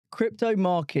crypto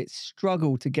markets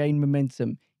struggle to gain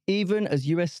momentum, even as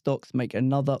US stocks make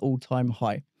another all-time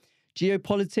high.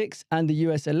 Geopolitics and the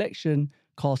US election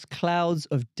cast clouds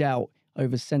of doubt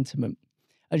over sentiment.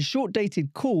 And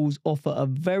short-dated calls offer a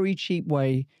very cheap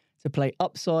way to play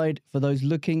upside for those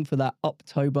looking for that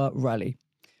October rally.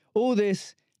 All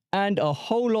this and a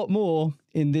whole lot more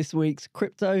in this week's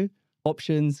Crypto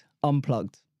Options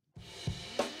Unplugged.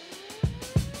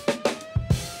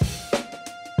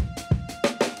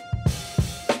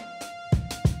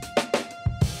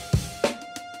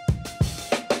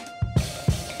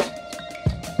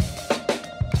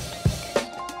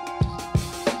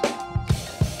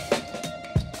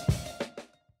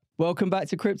 Welcome back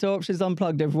to Crypto Options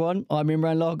Unplugged, everyone. I'm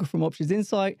Imran from Options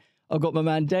Insight. I've got my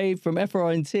man Dave from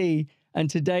FRNT, and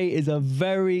today is a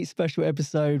very special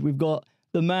episode. We've got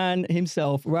the man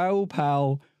himself, Raoul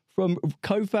Powell, from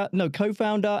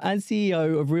co-founder and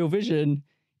CEO of Real Vision,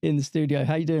 in the studio.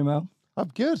 How you doing, Raoul? I'm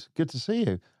good. Good to see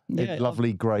you. Yeah, in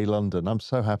lovely grey London. I'm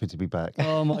so happy to be back.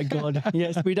 Oh my God.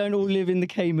 Yes, we don't all live in the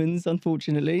Caymans,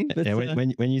 unfortunately. But, yeah,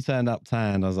 when you turned up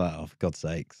tan, I was like, oh, for God's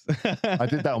sakes. I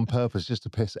did that on purpose just to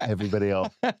piss everybody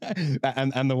off.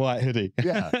 and the white hoodie.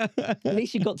 Yeah. At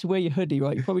least you got to wear your hoodie,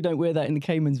 right? You probably don't wear that in the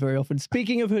Caymans very often.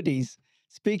 Speaking of hoodies,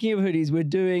 we're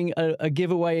doing a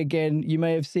giveaway again. You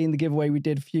may have seen the giveaway we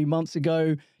did a few months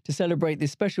ago to celebrate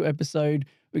this special episode.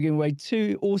 We're giving away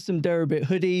 2 awesome Deribit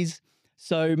hoodies.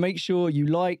 So make sure you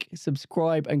like,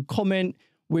 subscribe, and comment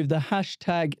with the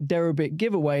hashtag Deribit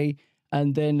giveaway.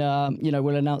 And then,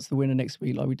 we'll announce the winner next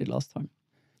week like we did last time.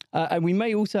 And we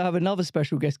may also have another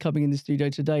special guest coming in the studio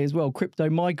today as well, Crypto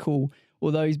Michaël,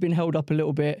 although he's been held up a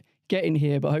little bit getting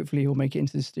here, but hopefully he'll make it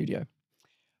into the studio.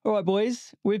 All right,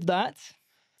 boys, with that,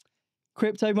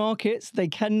 crypto markets, they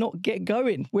cannot get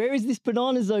going. Where is this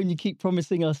banana zone you keep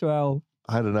promising us, Raoul?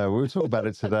 I don't know. We were talking about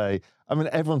it today. I mean,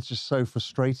 everyone's just so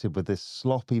frustrated with this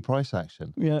sloppy price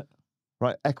action. Yeah.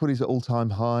 Right. Equities at all-time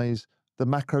highs. The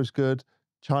macro's good.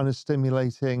 China's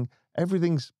stimulating.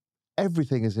 Everything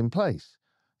is in place.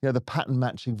 You know, the pattern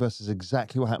matching versus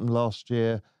exactly what happened last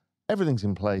year. Everything's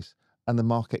in place, and the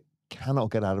market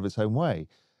cannot get out of its own way.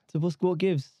 So what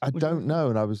gives? I don't know.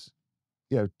 And I was,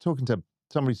 talking to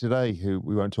somebody today who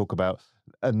we won't talk about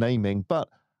naming, but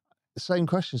the same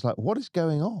questions like, what is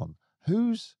going on?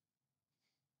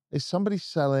 Is somebody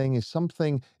selling? Is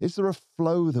there a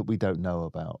flow that we don't know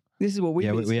about? This is what we've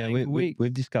been saying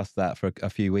we've discussed that for a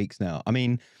few weeks now. I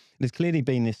mean, there's clearly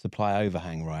been this supply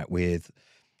overhang, right? With,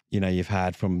 you've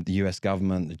had from the US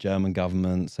government, the German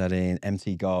government selling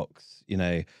empty GOX,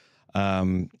 a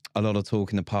lot of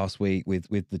talk in the past week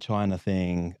with the China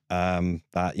thing,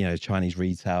 that, Chinese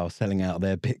retail selling out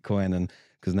their Bitcoin, and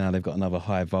because now they've got another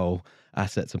high vol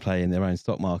asset to play in their own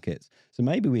stock markets. So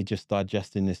maybe we're just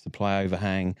digesting this supply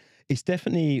overhang. It's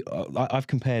definitely, I've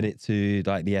compared it to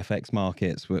like the FX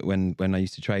markets when I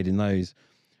used to trade in those,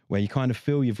 where you kind of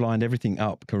feel you've lined everything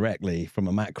up correctly from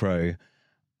a macro,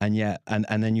 and yet, and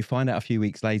then you find out a few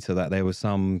weeks later that there was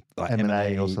some like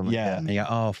M&A or something. Yeah. And you go,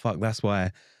 oh fuck, that's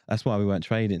why we weren't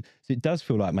trading. So it does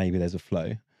feel like maybe there's a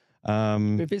flow.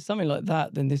 If it's something like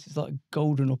that, then this is like a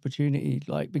golden opportunity,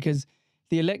 because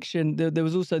the election, there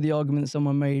was also the argument that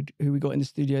someone made who we got in the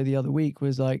studio the other week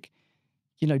was like,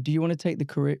 do you want to take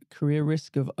the career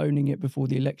risk of owning it before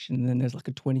the election, and then there's like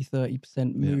a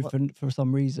 20-30% move for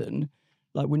some reason?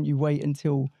 Like, wouldn't you wait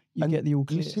until you get the all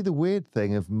clear? You see the weird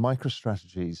thing of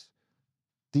MicroStrategy's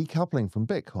decoupling from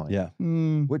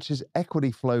Bitcoin, which is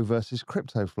equity flow versus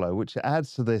crypto flow, which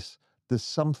adds to this, there's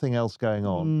something else going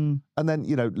on. And then,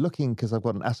 looking, because I've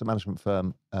got an asset management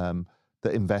firm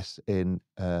that invests in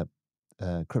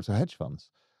crypto hedge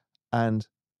funds, and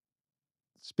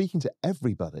speaking to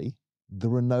everybody,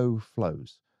 there are no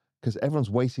flows because everyone's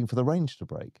waiting for the range to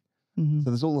break.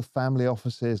 So there's all the family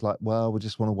offices like, well, we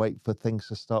just want to wait for things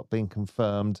to start being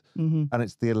confirmed. And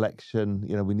it's the election,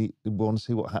 we want to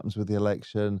see what happens with the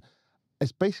election.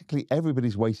 It's basically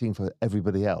everybody's waiting for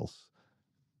everybody else.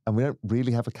 And we don't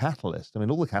really have a catalyst. I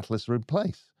mean, all the catalysts are in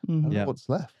place. I don't know what's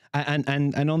left.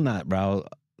 And on that, Raoul,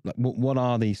 like, what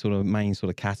are the sort of main sort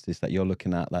of catalysts that you're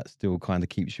looking at that still kind of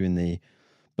keeps you in the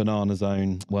banana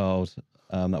zone world?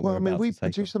 We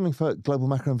produced something for Global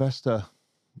Macro Investor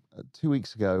 2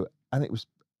 weeks ago, and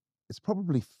it's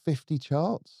probably 50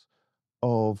 charts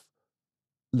of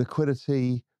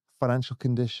liquidity, financial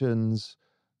conditions,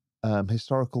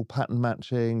 historical pattern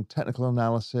matching, technical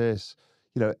analysis,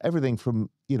 everything from,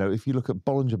 if you look at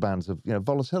Bollinger Bands of,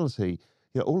 volatility,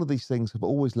 all of these things have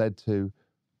always led to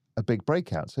a big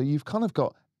breakout. So you've kind of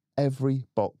got every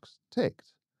box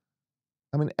ticked.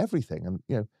 I mean, everything.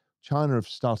 And, China have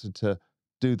started to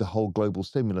do the whole global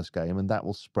stimulus game, and that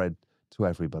will spread to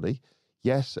everybody.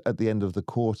 Yes, at the end of the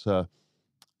quarter,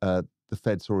 the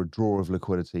Fed saw a draw of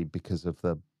liquidity because of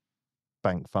the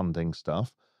bank funding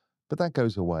stuff, but that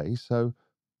goes away. So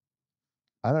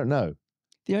I don't know.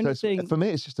 The only thing for me,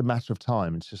 it's just a matter of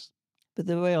time. It's just. But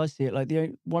the way I see it, like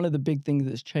one of the big things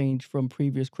that's changed from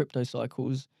previous crypto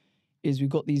cycles is we've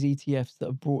got these ETFs that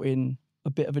have brought in a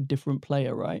bit of a different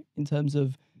player, right? In terms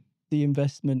of the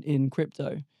investment in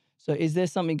crypto. So is there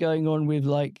something going on with,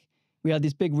 like, we had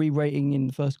this big re-rating in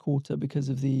the first quarter because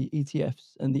of the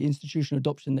ETFs and the institutional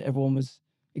adoption that everyone was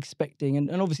expecting.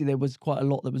 And obviously there was quite a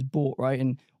lot that was bought, right?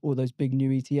 And all those big new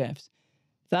ETFs.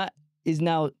 That is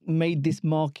now made this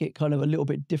market kind of a little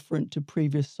bit different to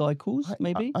previous cycles,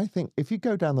 maybe? I think if you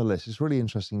go down the list, it's really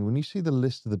interesting. When you see the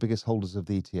list of the biggest holders of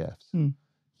the ETFs,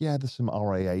 yeah, there's some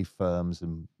RAA firms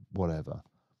and whatever.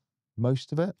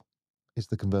 Most of it is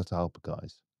the converter ARB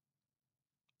guys.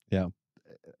 Yeah.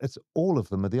 It's all of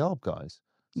them are the ARB guys.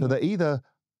 So they're either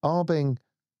ARBing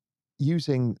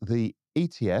using the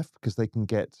ETF because they can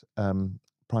get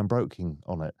prime broking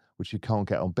on it, which you can't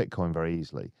get on Bitcoin very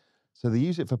easily. So they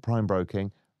use it for prime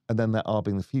broking, and then they're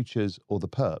ARBing the futures or the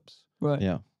perps. Right.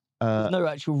 Yeah. There's no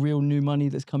actual real new money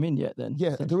that's come in yet then.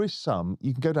 Yeah, there is some.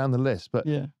 You can go down the list, but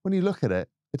when you look at it,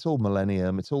 it's all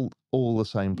Millennium. It's all the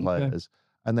same players,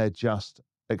 and they're just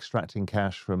extracting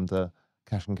cash from the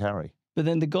cash and carry. But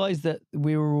then the guys that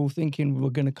we were all thinking were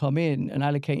going to come in and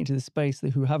allocate into the space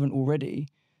who haven't already,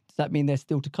 does that mean they're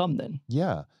still to come then?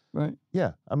 Yeah. Right.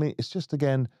 Yeah. I mean, it's just,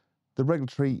 again, the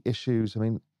regulatory issues. I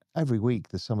mean, every week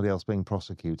there's somebody else being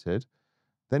prosecuted.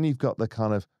 Then you've got the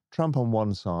kind of Trump on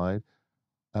one side,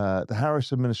 the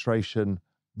Harris administration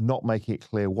not making it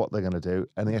clear what they're going to do,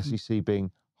 and the SEC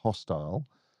being hostile.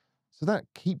 So that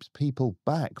keeps people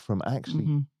back from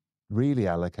actually really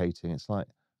allocating. It's like,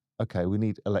 okay, we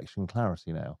need election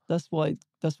clarity now. That's why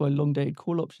long dated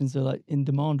call options are like in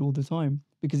demand all the time,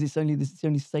 because it's the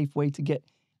only safe way to get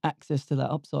access to that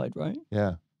upside, right?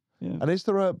 Yeah. And is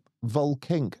there a vol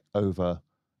kink over?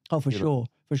 Oh, for sure.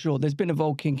 There's been a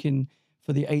vol kink in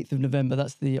for the 8th of November.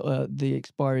 That's the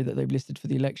expiry that they've listed for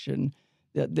the election.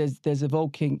 There's a vol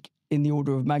kink in the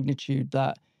order of magnitude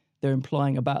that they're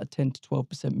implying about a 10 to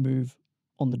 12% move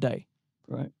on the day,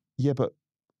 right? Yeah, but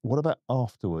what about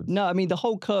afterwards? No, I mean, the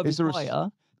whole curve is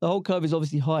higher. The whole curve is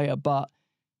obviously higher, but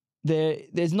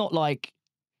there's not like,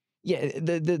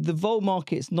 the vol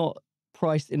market's not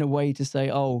priced in a way to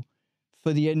say, oh,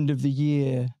 for the end of the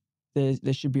year,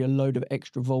 there should be a load of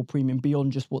extra vol premium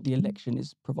beyond just what the election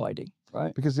is providing,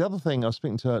 right? Because the other thing, I was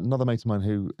speaking to another mate of mine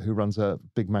who runs a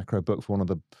big macro book for one of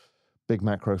the big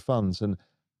macro funds, and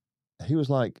he was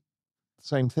like,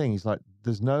 same thing. He's like,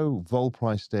 there's no vol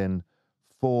priced in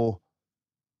for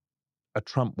a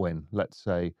Trump win, let's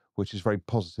say, which is very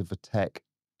positive for tech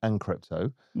and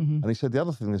crypto. And he said the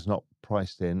other thing that's not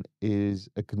priced in is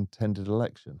a contended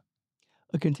election.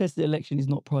 A contested election is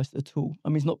not priced at all. I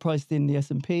mean, it's not priced in the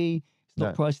S&P. It's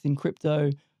not priced in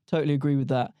crypto. Totally agree with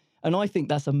that. And I think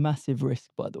that's a massive risk,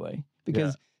 by the way,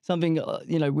 because something,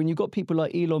 when you've got people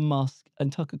like Elon Musk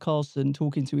and Tucker Carlson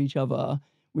talking to each other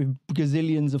with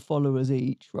gazillions of followers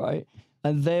each, right?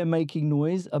 And they're making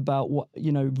noise about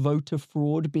voter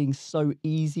fraud being so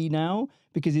easy now,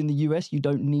 because in the US, you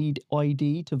don't need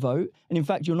ID to vote. And in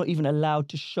fact, you're not even allowed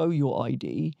to show your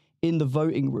ID in the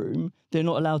voting room. They're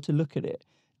not allowed to look at it.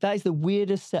 That is the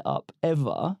weirdest setup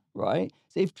ever, right?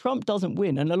 So if Trump doesn't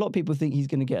win, and a lot of people think he's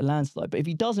going to get a landslide, but if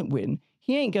he doesn't win,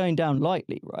 he ain't going down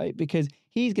lightly, right? Because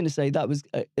he's going to say that was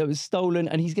stolen,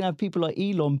 and he's going to have people like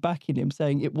Elon backing him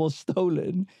saying it was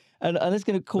stolen. And it's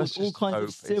going to cause all kinds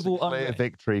of civil unrest. It's a clear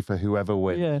victory for whoever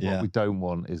wins. What we don't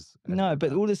want is... No,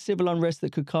 but all the civil unrest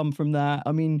that could come from that,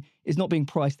 I mean, is not being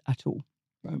priced at all.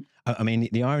 Right? I mean,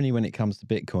 the irony when it comes to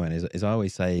Bitcoin is I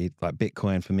always say, like,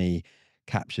 Bitcoin for me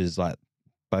captures like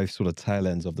both sort of tail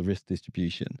ends of the risk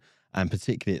distribution. And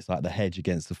particularly it's like the hedge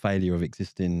against the failure of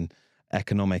existing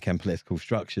economic and political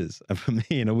structures. And for me,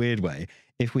 in a weird way,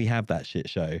 if we have that shit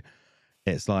show,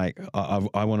 it's like, I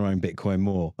want to own Bitcoin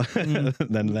more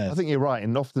than less. I think you're right.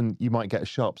 And often you might get a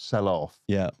sharp sell off.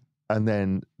 Yeah. And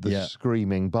then the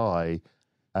screaming buy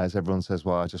as everyone says,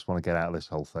 well, I just want to get out of this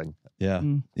whole thing. Yeah.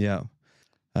 Yeah.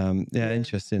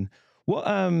 Interesting. What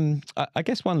I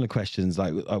guess one of the questions,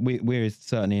 like we're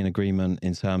certainly in agreement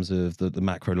in terms of the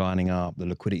macro lining up, the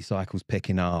liquidity cycles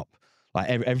picking up, like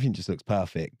everything just looks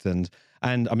perfect. And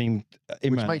I mean,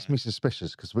 which makes me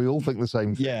suspicious because we all think the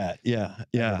same thing. Yeah.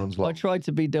 I try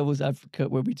to be devil's advocate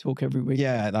when we talk every week.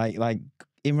 Yeah, like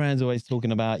Imran's always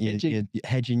talking about you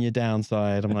hedging your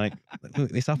downside. I'm like,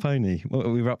 it's up only.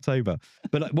 We're October,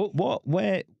 but like,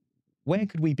 where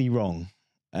could we be wrong?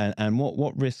 And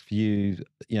what risk for you,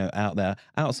 out there,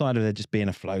 outside of there just being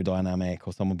a flow dynamic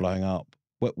or someone blowing up,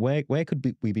 where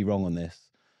could we be wrong on this?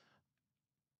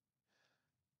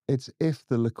 It's if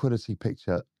the liquidity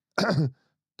picture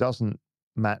doesn't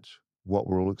match what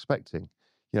we're all expecting.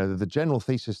 The general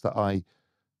thesis that I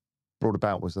brought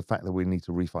about was the fact that we need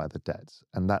to refi the debts,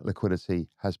 and that liquidity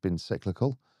has been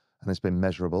cyclical and it's been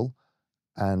measurable,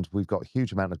 and we've got a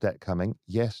huge amount of debt coming.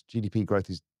 Yes, GDP growth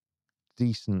is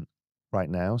decent right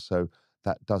now, so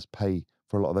that does pay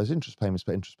for a lot of those interest payments,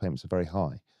 but interest payments are very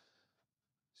high.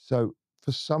 So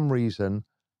for some reason,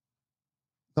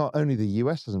 not only the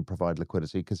US doesn't provide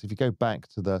liquidity, because if you go back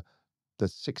to the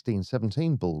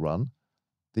 16-17 bull run,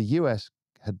 the US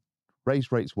had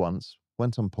raised rates once,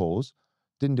 went on pause,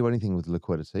 didn't do anything with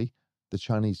liquidity. The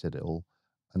Chinese did it all,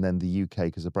 and then the UK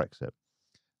because of Brexit.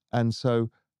 And so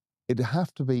it'd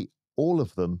have to be all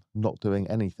of them not doing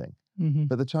anything.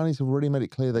 But the Chinese have already made it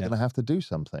clear they're going to have to do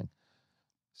something.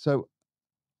 So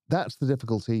that's the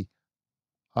difficulty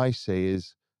I see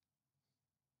is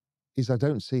I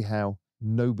don't see how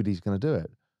nobody's going to do it.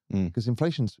 Because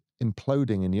inflation's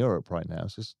imploding in Europe right now.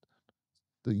 It's just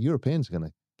the Europeans are going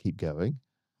to keep going.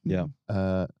 Yeah.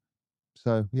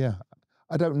 So, yeah,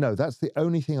 I don't know. That's the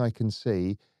only thing I can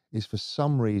see is for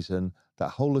some reason that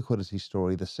whole liquidity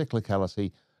story, the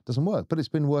cyclicality doesn't work. But it's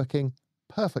been working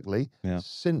perfectly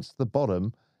since the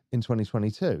bottom in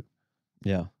 2022.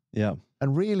 Yeah, yeah.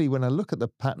 And really, when I look at the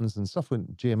patterns and stuff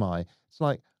with GMI, it's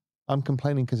like I'm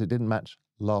complaining because it didn't match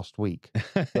last week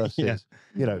versus,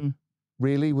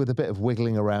 really with a bit of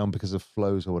wiggling around because of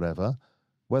flows or whatever,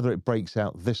 whether it breaks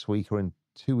out this week or in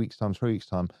 2 weeks' time, 3 weeks'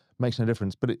 time, makes no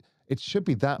difference. But it should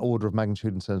be that order of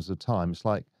magnitude in terms of time. It's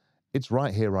like, it's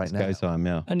right here, right now. Go time,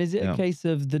 yeah. And is it a case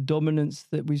of the dominance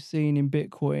that we've seen in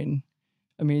Bitcoin?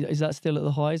 I mean, is that still at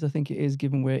the highs? I think it is,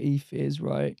 given where ETH is,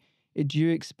 right? Do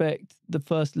you expect the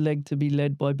first leg to be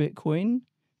led by Bitcoin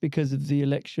because of the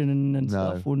election and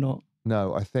stuff, or not?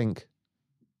 No, I think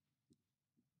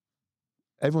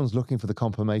everyone's looking for the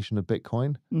confirmation of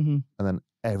Bitcoin, and then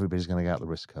everybody's going to get out the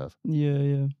risk curve. Yeah,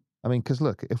 yeah. I mean, because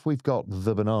look, if we've got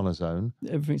the banana zone,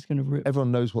 everything's going to rip.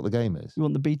 Everyone knows what the game is. You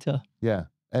want the beta. Yeah,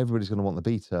 everybody's going to want the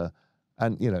beta.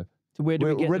 And, so where do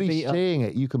we get already the beta? seeing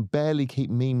it. You can barely keep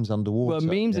memes underwater.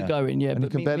 Well, memes are going, and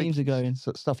but memes are going.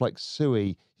 Stuff like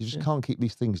SUI, you just can't keep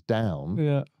these things down.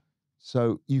 Yeah.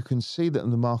 So you can see that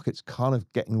the market's kind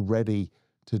of getting ready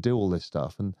to do all this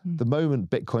stuff. And the moment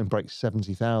Bitcoin breaks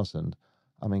 70,000,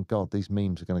 I mean, God, these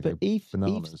memes are going to go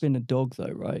bananas. ETH's been a dog,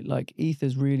 though, right? Like, ETH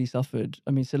has really suffered.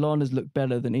 I mean, Solana's looked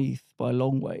better than ETH by a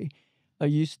long way. Are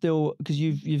you still, because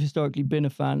you've historically been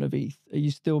a fan of ETH, are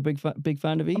you still a big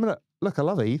fan of ETH? I mean, look, I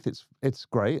love ETH. It's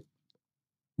great.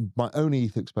 My only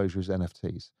ETH exposure is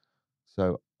NFTs.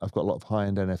 So I've got a lot of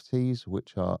high-end NFTs,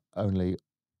 which are only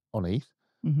on ETH.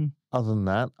 Other than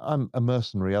that, I'm a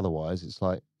mercenary otherwise. It's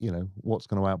like, what's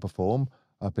going to outperform?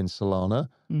 I've been Solana,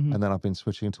 and then I've been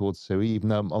switching towards SUI, even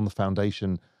though I'm on the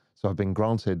foundation. So I've been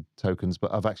granted tokens,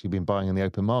 but I've actually been buying in the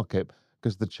open market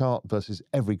because the chart versus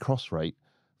every cross rate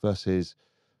versus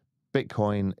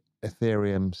Bitcoin,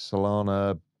 Ethereum,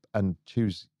 Solana, and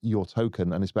choose your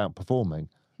token, and it's about performing.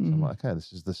 So I'm like, okay,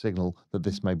 this is the signal that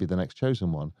this may be the next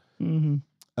chosen one.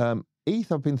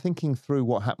 ETH, I've been thinking through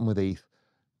what happened with ETH.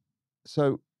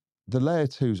 So the layer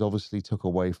 2s obviously took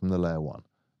away from the layer 1.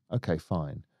 Okay,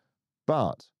 fine.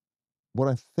 But what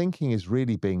I'm thinking is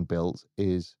really being built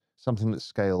is something that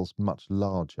scales much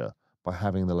larger by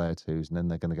having the layer 2s, and then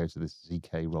they're going to go to this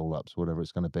ZK roll-ups, whatever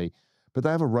it's going to be. But they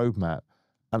have a roadmap,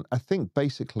 and I think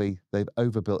basically they've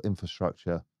overbuilt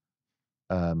infrastructure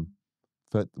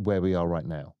for where we are right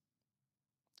now.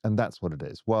 And that's what it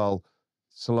is. While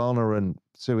Solana and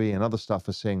SUI and other stuff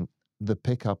are seeing the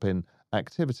pickup in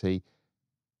activity,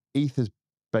 ETH has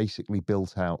basically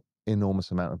built out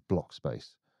enormous amount of block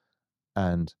space.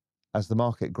 And as the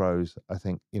market grows, I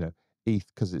think, ETH,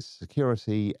 because it's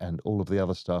security and all of the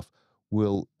other stuff,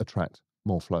 will attract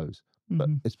more flows. But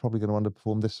it's probably going to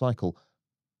underperform this cycle.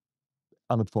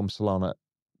 Underperforms Solana,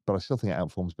 but I still think it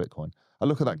outperforms Bitcoin. I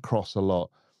look at that cross a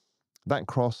lot. That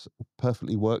cross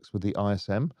perfectly works with the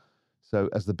ISM. So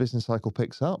as the business cycle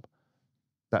picks up,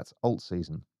 that's alt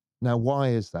season. Now, why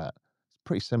is that? It's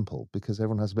pretty simple, because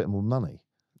everyone has a bit more money.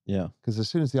 Yeah. Because as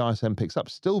soon as the ISM picks up,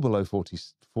 still below 40,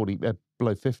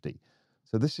 below 50.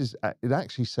 So it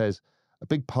actually says a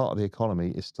big part of the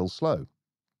economy is still slow,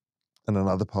 and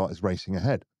another part is racing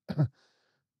ahead.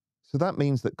 So that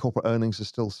means that corporate earnings are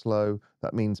still slow.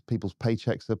 That means people's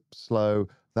paychecks are slow.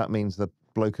 That means the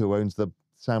bloke who owns the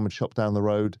sandwich shop down the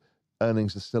road,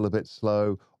 earnings are still a bit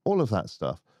slow. All of that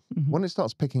stuff. When it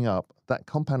starts picking up, that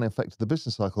compounding effect of the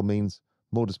business cycle means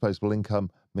more disposable income,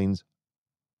 means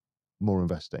more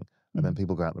investing, and then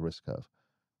people go out the risk curve.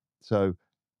 So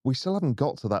we still haven't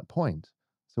got to that point.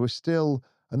 So we're still,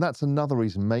 and that's another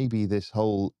reason maybe this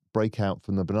whole breakout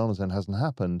from the banana zone hasn't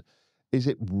happened, is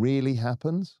it really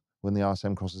happens when the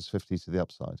RSM crosses 50 to the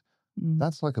upside.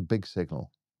 That's like a big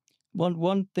signal.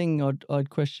 One thing I'd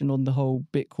question on the whole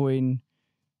Bitcoin,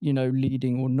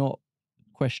 leading or not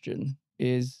question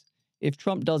is, if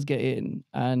Trump does get in,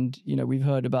 and we've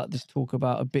heard about this talk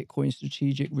about a Bitcoin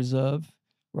strategic reserve,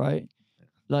 right?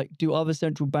 Like, do other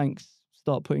central banks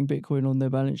start putting Bitcoin on their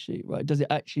balance sheet, right? Does it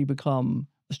actually become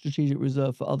a strategic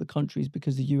reserve for other countries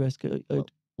because the US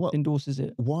endorses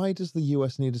it? Why does the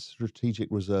US need a strategic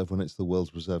reserve when it's the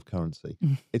world's reserve currency?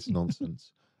 It's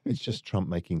nonsense. It's just Trump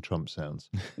making Trump sounds.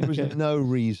 There is no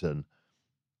reason.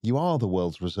 You are the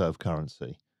world's reserve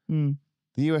currency. The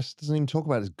US doesn't even talk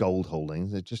about its gold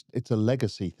holdings. It's a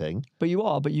legacy thing. But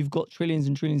you've got trillions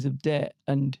and trillions of debt.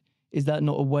 And is that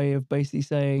not a way of basically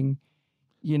saying,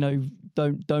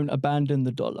 don't abandon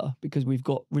the dollar because we've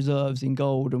got reserves in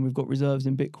gold and we've got reserves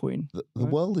in Bitcoin? The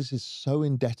world is so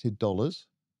indebted dollars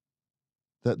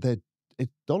that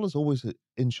dollars always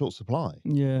in short supply.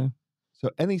 Yeah. So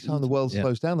anytime the world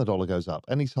slows down, the dollar goes up.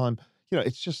 Anytime,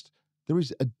 it's just, there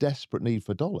is a desperate need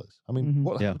for dollars. I mean,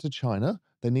 what happened to China?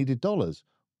 They needed dollars.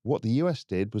 What the US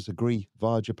did was agree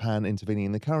via Japan intervening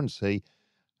in the currency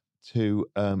to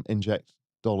inject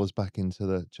dollars back into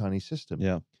the Chinese system.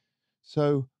 Yeah.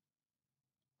 So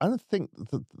I don't think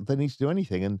that they need to do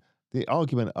anything. And the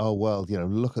argument,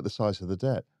 look at the size of the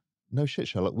debt. No shit,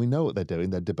 Sherlock. We know what they're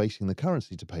doing. They're debasing the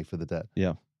currency to pay for the debt.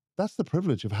 Yeah. That's the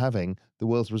privilege of having the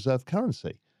world's reserve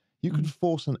currency. You could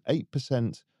force an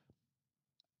 8%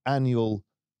 annual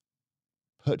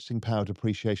purchasing power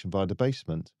depreciation via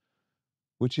debasement,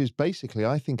 which is basically,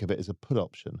 I think of it as a put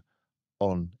option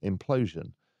on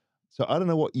implosion. So I don't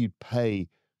know what you'd pay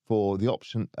for the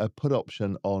option, a put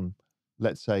option on,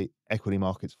 let's say, equity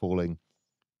markets falling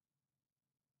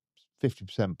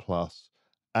 50% plus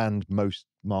and most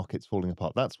markets falling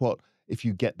apart. That's what, if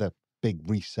you get the big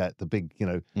reset, the big,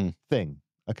 thing.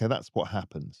 Okay, that's what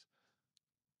happens.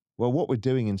 Well, what we're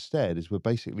doing instead is we're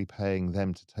basically paying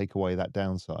them to take away that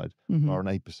downside or an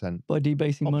 8%. By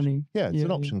debasing money. Yeah, it's an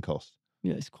option cost.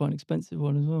 Yeah, it's quite an expensive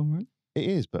one as well, right? It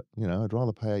is, but, I'd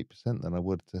rather pay 8% than I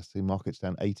would to see markets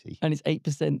down 80. And it's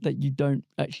 8% that you don't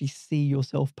actually see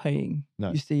yourself paying.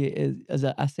 No. You see it as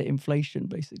an asset inflation,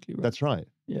 basically, right? That's right.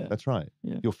 Yeah. That's right.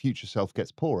 Yeah. Your future self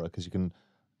gets poorer because you can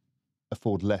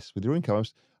afford less with your income. I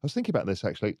was thinking about this,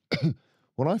 actually.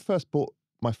 When I first bought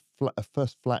my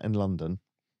first flat in London,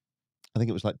 I think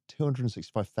it was like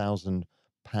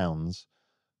 £265,000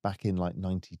 back in like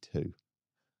 92.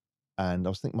 And I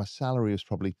was thinking my salary was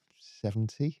probably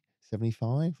 70,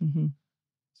 75.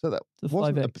 So that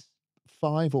wasn't 5x.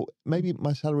 5, or maybe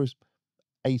my salary was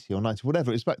 80 or 90,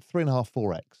 whatever. It's about 3.5,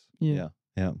 4x. Yeah.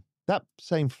 Yeah. That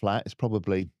same flat is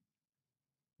probably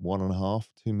 1.5,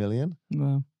 2 million.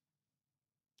 Wow.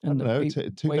 And I don't know,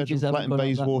 two-bedroom flat in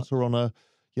Bayswater on a,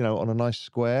 on a nice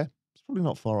square. It's probably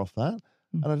not far off that.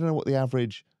 And I don't know what the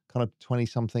average kind of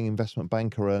 20-something investment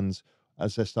banker earns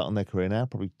as they're starting their career now,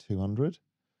 probably 200.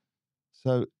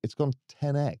 So it's gone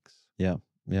 10x. Yeah,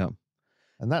 yeah.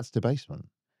 And that's debasement.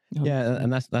 Yeah,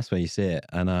 and that's where you see it.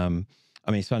 And I mean,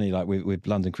 it's funny, like with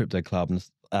London Crypto Club, and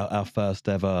our first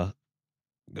ever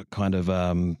kind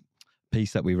of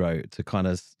piece that we wrote to kind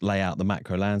of lay out the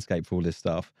macro landscape for all this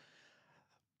stuff.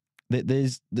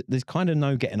 There's kind of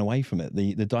no getting away from it.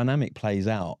 The dynamic plays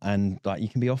out, and like you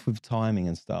can be off with timing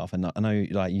and stuff. And I know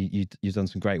like you've done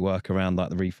some great work around like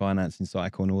the refinancing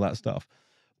cycle and all that stuff.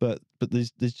 But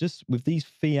there's just, with these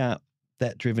fiat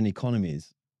debt driven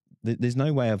economies, there's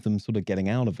no way of them sort of getting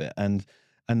out of it. And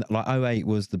like 08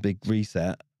 was the big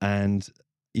reset, and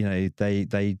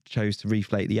they chose to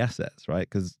reflate the assets, right?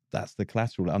 Because that's the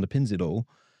collateral that underpins it all.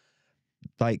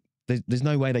 Like there's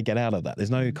no way they get out of that. There's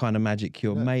no kind of magic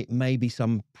cure. No. Maybe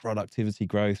some productivity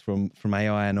growth from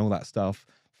AI and all that stuff,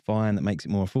 fine, that makes it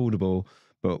more affordable.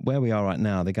 But where we are right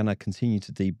now, they're going to continue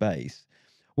to debase.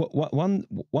 One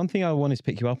thing I wanted to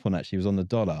pick you up on actually was on the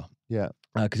dollar. Yeah.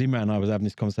 Because Imran and I was having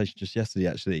this conversation just yesterday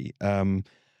actually. I'm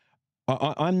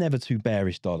never too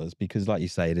bearish dollars because, like you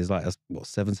say, there's like what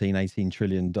 $17-18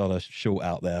 trillion short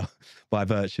out there by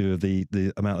virtue of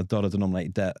the amount of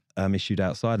dollar-denominated debt issued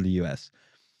outside of the US.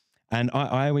 And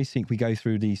I always think we go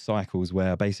through these cycles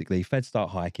where basically Fed start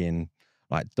hiking,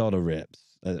 like dollar rips.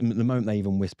 The moment they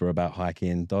even whisper about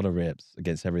hiking, dollar rips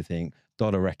against everything,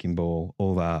 dollar wrecking ball,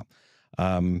 all that.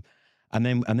 And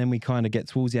then we kind of get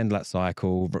towards the end of that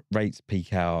cycle, rates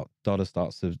peak out, dollar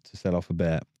starts to sell off a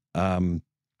bit. And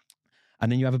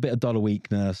then you have a bit of dollar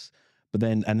weakness,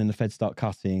 and then the Fed start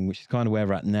cutting, which is kind of where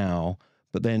we're at now.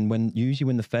 But then usually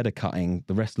when the Fed are cutting,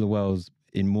 the rest of the world's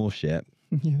in more shit,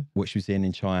 which we've seen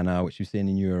in China, which we've seen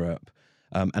in Europe.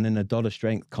 And then the dollar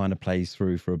strength kind of plays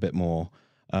through for a bit more.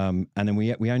 And then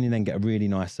we only then get a really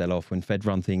nice sell-off when Fed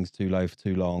run things too low for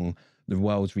too long, the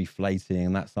world's reflating,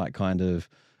 and that's like kind of,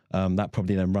 that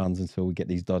probably then runs until we get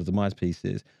these dollar demise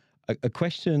pieces. A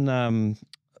question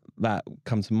that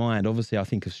comes to mind, obviously I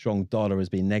think a strong dollar has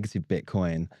been negative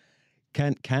Bitcoin.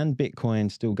 Can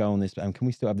Bitcoin still go on this, and can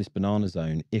we still have this banana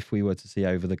zone if we were to see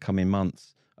over the coming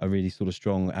months a really sort of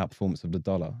strong outperformance of the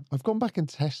dollar? I've gone back and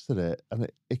tested it, and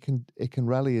it can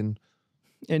rally in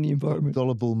any environment.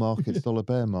 Dollar bull markets, dollar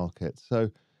bear markets. So,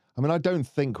 I mean, I don't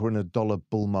think we're in a dollar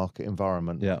bull market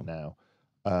environment right now.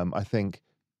 I think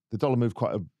the dollar moved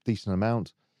quite a decent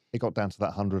amount. It got down to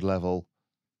that 100 level.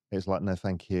 It's like, no,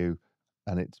 thank you.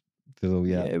 And it's,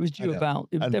 it was due about.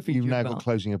 It was definitely you've due now about. got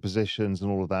closing of positions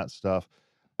and all of that stuff.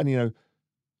 And, you know,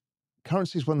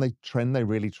 currencies, when they trend, they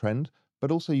really trend.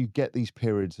 But also you get these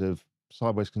periods of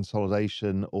sideways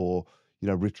consolidation or, you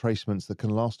know, retracements that can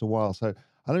last a while. So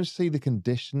I don't see the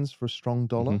conditions for a strong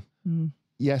dollar.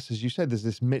 Yes, as you said, there's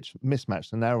this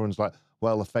mismatch. And now everyone's like,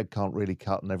 well, the Fed can't really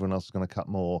cut and everyone else is going to cut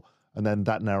more. And then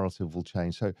that narrative will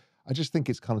change. So I just think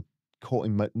it's kind of caught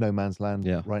in no man's land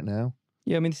right now.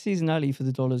 Yeah, I mean, the seasonality for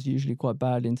the dollar is usually quite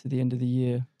bad into the end of the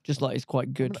year, just like it's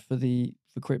quite good for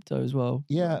crypto as well.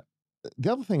 Yeah.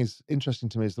 The other thing is interesting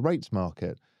to me is the rates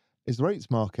market. The rates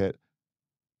market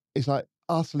is like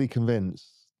utterly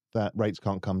convinced that rates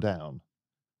can't come down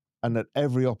and that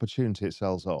every opportunity it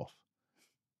sells off.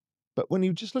 But when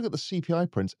you just look at the CPI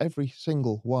prints, every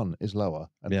single one is lower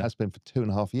and has been for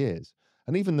 2.5 years.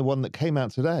 And even the one that came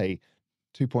out today,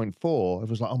 2.4, it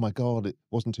was like, oh my God, it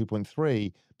wasn't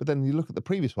 2.3. But then you look at the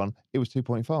previous one, it was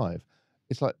 2.5.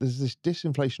 It's like there's this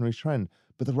disinflationary trend,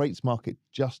 but the rates market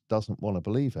just doesn't want to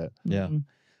believe it. Yeah.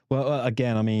 Well,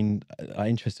 again, I mean, I'm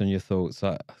interested in your thoughts.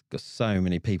 I've got so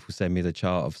many people send me the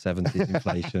chart of 70s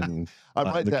inflation. I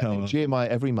write that in GMI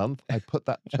every month. I put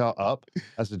that chart up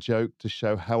as a joke to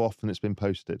show how often it's been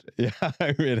posted. Yeah,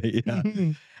 really.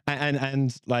 Yeah.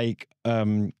 and like, I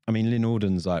mean, Lynn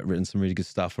Alden's like written some really good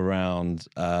stuff around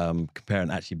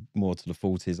comparing actually more to the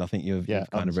 40s. I think you've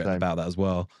kind of written about that as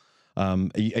well. Are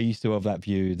you still of that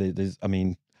view? I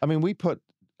mean, we put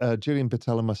Julian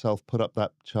Bittel and myself put up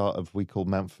that chart of we call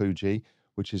Mount Fuji,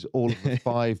 which is all of the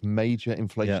 5 major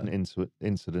inflation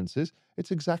incidences. It's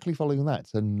exactly following that.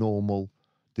 It's a normal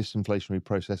disinflationary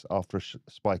process after a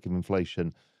spike of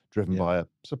inflation driven by a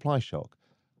supply shock.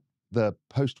 The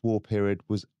post-war period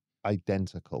was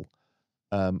identical.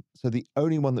 So the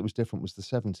only one that was different was the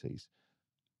 70s.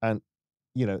 And,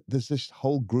 you know, there's this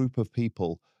whole group of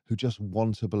people who just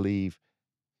want to believe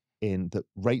in that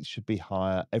rates should be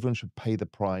higher, everyone should pay the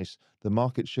price, the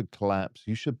market should collapse,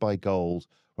 you should buy gold,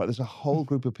 right? There's a whole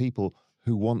group of people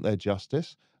who want their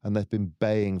justice, and they've been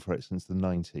baying for it since the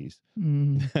 90s.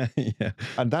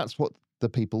 And that's what the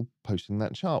people posting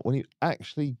that chart, when you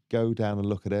actually go down and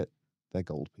look at it, they're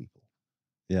gold people.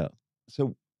 Yeah.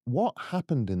 So what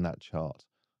happened in that chart?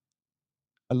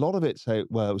 A lot of it say,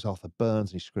 well, it was Arthur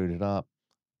Burns, he screwed it up.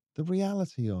 The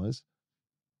reality was,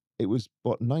 it was,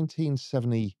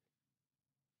 1970...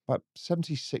 About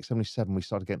 76, 77, we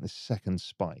started getting this second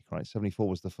spike, right? 74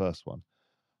 was the first one.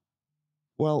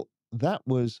 Well, that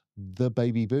was the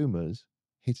baby boomers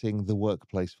hitting the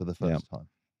workplace for the first time.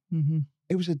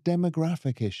 It was a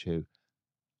demographic issue.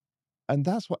 And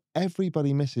that's what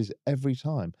everybody misses every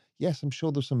time. Yes, I'm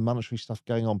sure there's some monetary stuff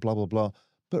going on, blah, blah, blah.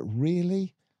 But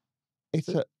really, it's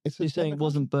you're saying it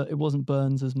wasn't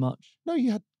Burns as much? No,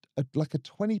 you had like a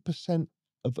 20%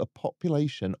 of a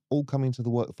population all coming to the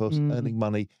workforce, earning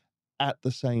money at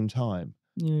the same time.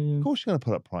 Of course you're going to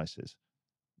put up prices.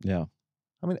 Yeah.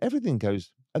 I mean, everything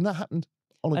goes, and that happened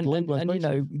on a global basis. And you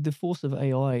know, the force of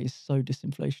AI is so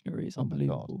disinflationary, it's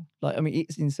unbelievable. Like, I mean,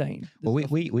 it's insane. Well,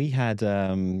 we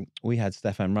had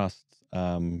Stefan Rust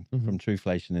from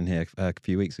Trueflation in here a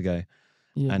few weeks ago.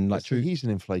 And like, he's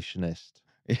an inflationist.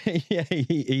 Yeah,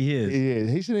 he is. He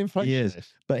is. He's an inflationist. He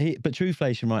is. But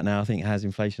Trueflation right now, I think, has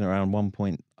inflation around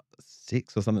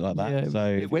 1.6 or something like that. Yeah, so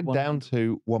it went down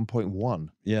to 1.1.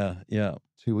 Yeah.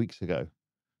 2 weeks ago.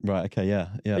 Right. Okay. Yeah.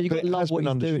 But you've got to love what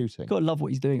he's doing. You've Undershooting. got to love what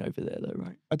he's doing over there, though,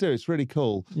 right? I do. It's really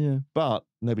cool. Yeah. But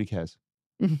nobody cares.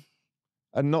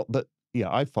 And not that.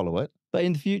 Yeah, I follow it. But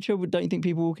in the future, don't you think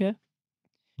people will care?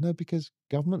 No, because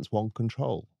governments want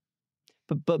control.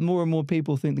 But more and more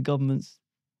people think the government's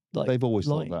like they've always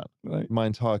lying, thought that. Right. My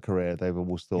entire career, they've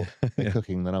always thought they're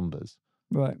cooking the numbers.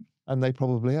 Right. And they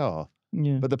probably are.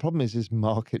 Yeah. But the problem is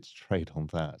markets trade on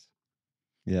that.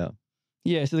 Yeah.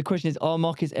 Yeah, so the question is, are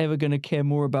markets ever going to care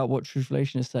more about what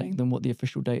truthflation is saying than what the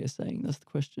official data is saying? That's the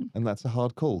question. And that's a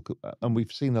hard call. And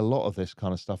we've seen a lot of this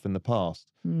kind of stuff in the past.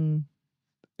 Mm.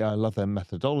 Yeah, I love their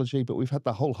methodology, but we've had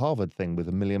the whole Harvard thing with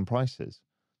 1 million prices.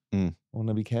 Well,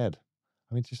 nobody cared.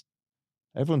 I mean, just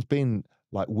everyone's been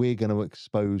like, we're going to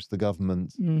expose the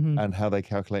government and how they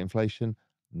calculate inflation.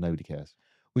 Nobody cares.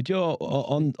 Would you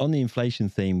on the inflation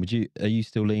theme? Are you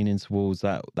still leaning towards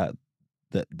that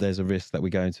there's a risk that we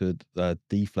go into a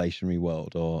deflationary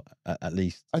world, or at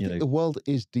least I think the world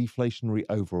is deflationary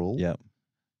overall. Yeah.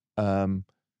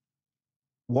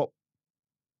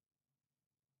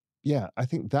 Yeah, I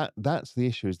think that's the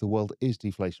issue, is the world is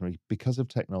deflationary because of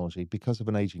technology, because of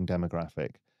an aging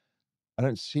demographic. I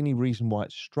don't see any reason why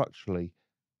it's structurally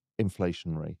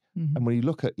inflationary. And when you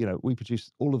look at, we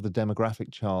produce all of the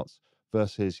demographic charts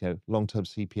versus, long-term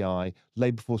CPI,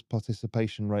 labor force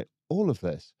participation rate, all of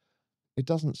this, it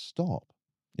doesn't stop.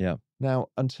 Yeah. Now,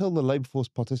 until the labor force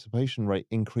participation rate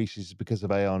increases because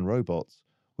of AI and robots,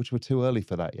 which we're too early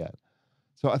for that yet.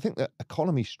 So I think that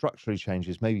economy structurally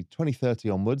changes, maybe 2030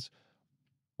 onwards,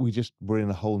 we're in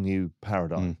a whole new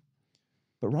paradigm.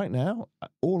 But right now,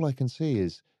 all I can see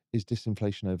is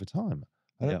disinflation over time.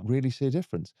 I don't really see a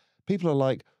difference. People are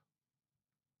like,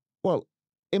 well,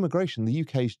 immigration, the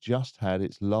UK's just had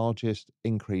its largest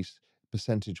increase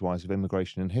percentage-wise of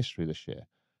immigration in history this year.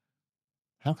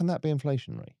 How can that be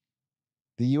inflationary?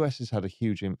 The US has had a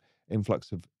huge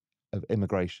influx of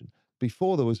immigration.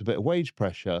 Before, there was a bit of wage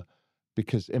pressure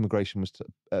because immigration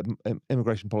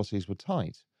policies were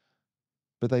tight.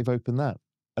 But they've opened that.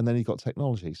 And then you've got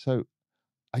technology. So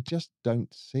I just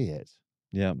don't see it.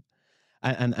 Yeah.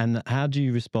 And how do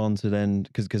you respond to then,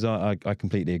 because I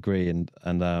completely agree, and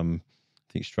I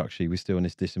think structurally we're still in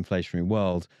this disinflationary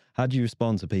world. How do you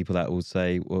respond to people that will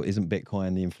say, well, isn't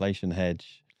Bitcoin the inflation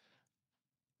hedge?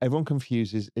 Everyone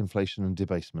confuses inflation and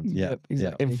debasement. Yeah,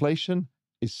 exactly. Inflation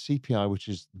is CPI, which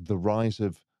is the rise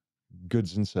of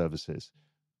goods and services.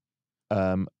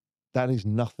 That is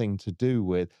nothing to do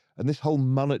with, and this whole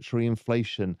monetary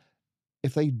inflation,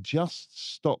 if they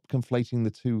just stop conflating the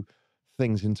two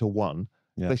things into one,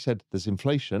 they said there's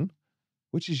inflation,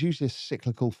 which is usually a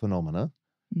cyclical phenomena,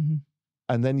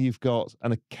 and then you've got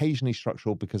an occasionally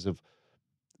structural because of,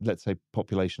 let's say,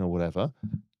 population or whatever,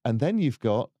 and then you've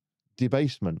got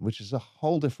debasement, which is a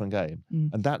whole different game,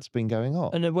 and that's been going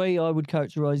on. And the way I would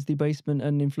characterize debasement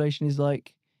and inflation is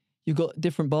like, you've got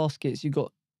different baskets. You've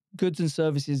got goods and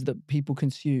services that people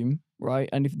consume, right?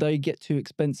 And if they get too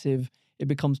expensive, it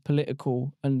becomes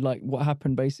political. And like what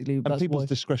happened basically, and people's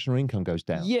discretionary income goes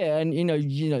down. Yeah, and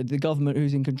the government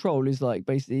who's in control is like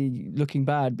basically looking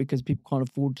bad because people can't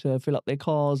afford to fill up their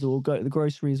cars or go to the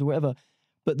groceries or whatever.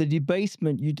 But the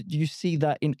debasement, you see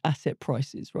that in asset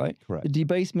prices, right? Correct. The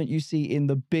debasement you see in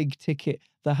the big ticket,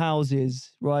 the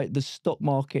houses, right? The stock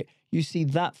market, you see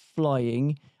that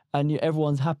flying and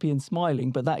everyone's happy and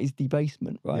smiling, but that is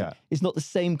debasement, right? Yeah. It's not the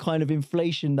same kind of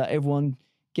inflation that everyone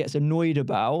gets annoyed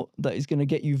about that is going to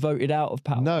get you voted out of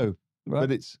power. No, right?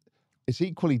 But it's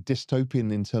equally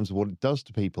dystopian in terms of what it does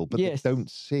to people, but they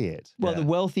don't see it. Well, the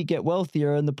wealthy get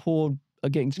wealthier and the poor are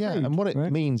getting screwed. Yeah, and what it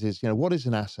means is, what is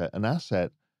an asset? An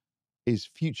asset is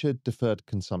future deferred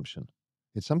consumption.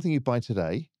 It's something you buy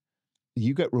today.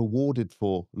 You get rewarded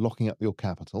for locking up your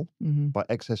capital by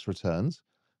excess returns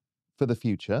for the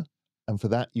future, and for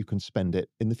that you can spend it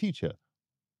in the future.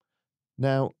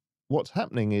 Now, what's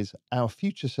happening is our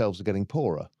future selves are getting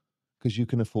poorer because you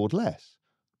can afford less.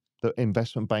 The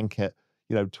investment banker,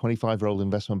 25-year-old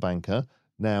investment banker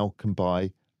now can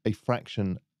buy a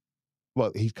fraction.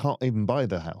 Well, he can't even buy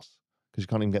the house because you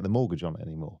can't even get the mortgage on it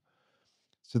anymore.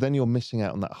 So then you're missing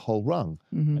out on that whole rung.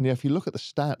 And if you look at the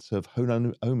stats of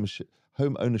home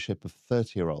ownership of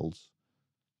 30-year-olds,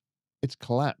 it's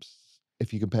collapsed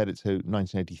if you compared it to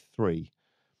 1983.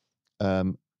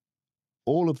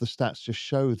 All of the stats just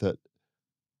show that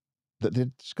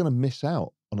they're just going to miss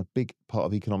out on a big part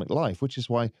of economic life, which is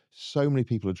why so many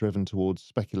people are driven towards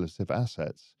speculative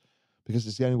assets, because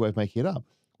it's the only way of making it up.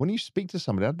 When you speak to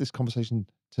somebody, I had this conversation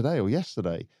today or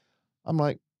yesterday, I'm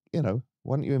like, why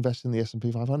don't you invest in the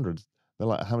S&P 500? They're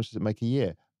like, how much does it make a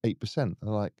year? 8%.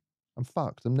 They're like, I'm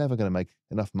fucked. I'm never going to make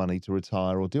enough money to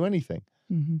retire or do anything.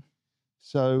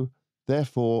 So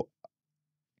therefore,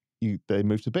 they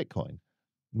move to Bitcoin.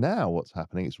 Now what's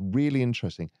happening, it's really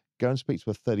interesting. Go and speak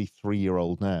to a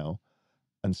 33-year-old now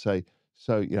and say,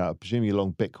 so, I presume you're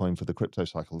long Bitcoin for the crypto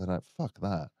cycle. They're like, fuck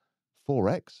that.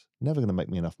 4x? Never going to make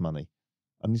me enough money.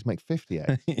 I need to make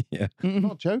 50x. Yeah. I'm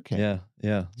not joking. Yeah.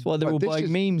 That's why they're all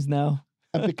buying memes now.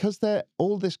 And because they're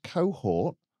all this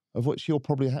cohort of which you're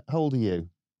probably, how old are you?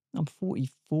 I'm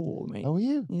 44, mate. Oh, are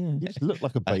you? Yeah. You just look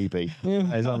like a baby.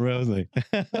 Yeah. It's unreal, isn't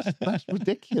it? That's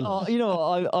ridiculous. Oh, you know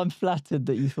what? I'm flattered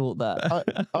that you thought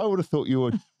that. I would have thought you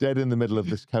were dead in the middle of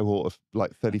this cohort of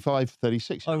like 35,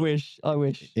 36. I wish.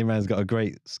 Imran's got a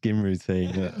great skin routine.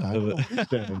 We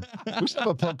should have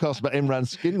a podcast about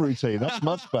Imran's skin routine. That's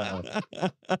much better.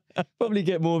 Probably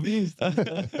get more views.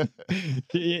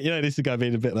 You know, this is going to be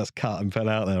the bit that's cut and fell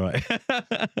out there, right?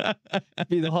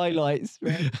 Be the highlights,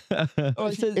 right? All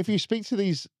right, so If you speak to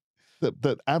these,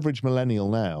 the average millennial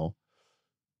now,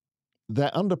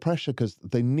 they're under pressure because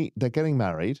they're getting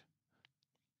married.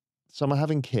 Some are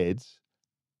having kids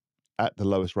at the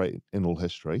lowest rate in all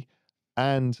history,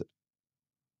 and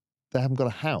they haven't got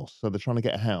a house, so they're trying to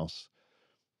get a house.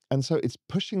 And so it's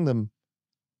pushing them,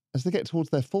 as they get towards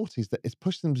their 40s, that it's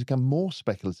pushing them to become more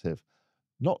speculative,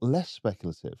 not less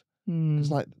speculative.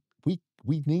 Because like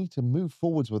we need to move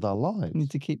forwards with our lives. We need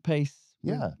to keep pace.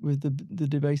 Yeah. With the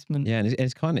debasement. Yeah, and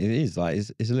it's kind of, it is like,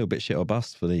 it's a little bit shit or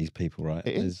bust for these people, right?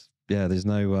 It is. There's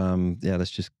no,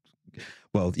 let's just,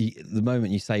 well, the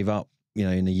moment you save up, you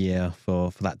know, in a year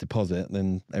for that deposit,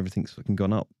 then everything's fucking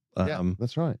gone up. Yeah,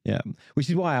 that's right. Yeah, which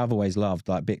is why I've always loved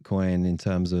like Bitcoin in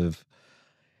terms of,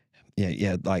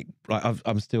 like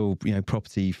I'm still, you know,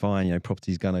 property fine. You know,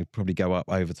 property's going to probably go up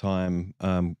over time.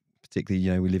 Particularly,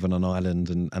 you know, we live on an island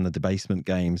and the debasement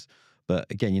games. But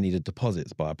again, you need a deposit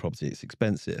to buy a property. It's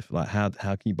expensive. Like how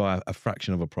can you buy a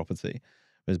fraction of a property?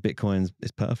 Whereas Bitcoin's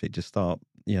is perfect. Just start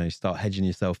hedging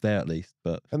yourself there at least.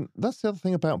 But And that's the other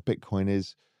thing about Bitcoin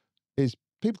is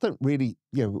people don't really,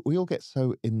 you know, we all get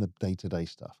so in the day-to-day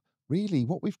stuff. Really,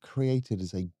 what we've created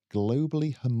is a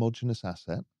globally homogenous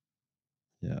asset.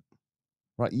 Yeah.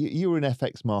 Right. You were in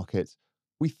FX markets.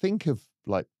 We think of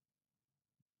like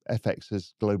FX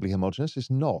as globally homogenous. It's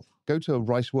not. Go to a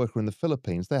rice worker in the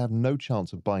Philippines. They have no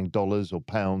chance of buying dollars or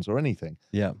pounds or anything.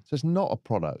 yeah, So it's not a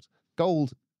product.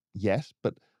 Gold, yes,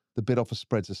 but the bid offer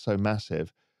spreads are so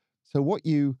massive. So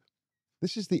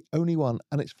this is the only one,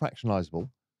 and it's fractionalizable.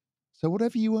 So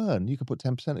whatever you earn, you can put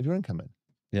 10% of your income in.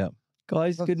 yeah.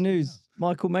 Guys, good news.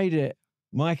 Michael made it.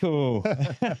 Michael.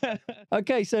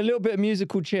 Okay, so a little bit of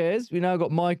musical chairs. We now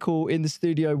got Michael in the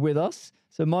studio with us.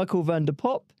 So Michael van der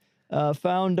Poppe,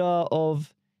 founder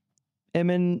of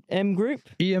EMN Group.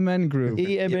 EMN Group.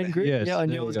 EMN Group. Yes, Yeah, I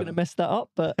knew I was going to mess that up,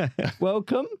 but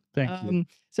welcome. Thank you.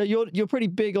 So you're pretty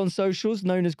big on socials,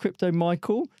 known as Crypto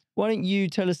Michael. Why don't you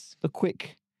tell us a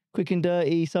quick and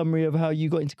dirty summary of how you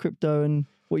got into crypto and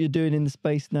what you're doing in the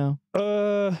space now?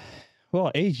 Well,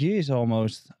 8 years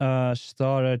almost.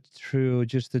 Started through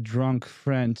just a drunk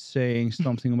friend saying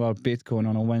something about Bitcoin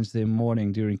on a Wednesday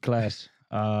morning during class.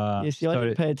 I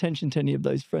didn't pay attention to any of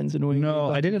those friends annoying me.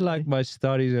 No, I didn't like my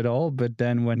studies at all. But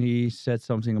then when he said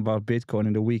something about Bitcoin,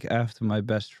 and the week after, my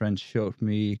best friend showed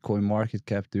me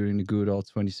CoinMarketCap during the good old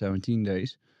 2017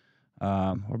 days,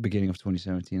 or beginning of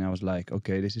 2017. I was like,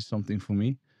 okay, this is something for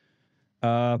me.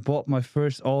 Bought my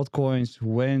first altcoins,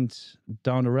 went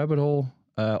down the rabbit hole,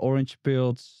 orange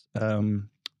pilled,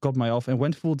 got my office and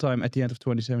went full time at the end of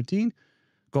 2017.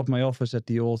 Got my office at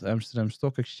the old Amsterdam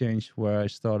Stock Exchange, where I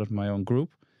started my own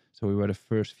group. So we were the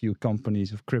first few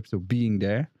companies of crypto being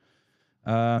there.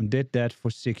 Did that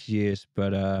for 6 years,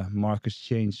 but markets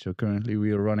changed. So currently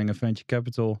we are running a venture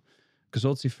capital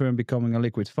consultancy firm, becoming a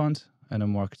liquid fund, and a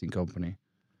marketing company.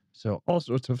 So all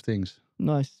sorts of things.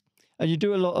 Nice. And you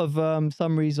do a lot of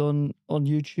summaries on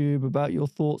YouTube about your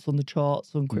thoughts on the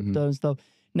charts on crypto and stuff.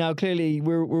 Now, clearly,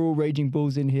 we're all raging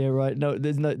bulls in here, right? No,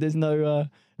 there's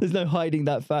no hiding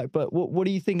that fact. But what are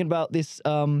you thinking about this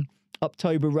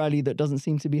October rally that doesn't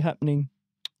seem to be happening?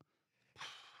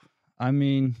 I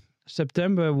mean,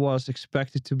 September was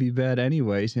expected to be bad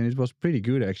anyways, and it was pretty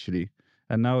good actually.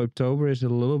 And now October is a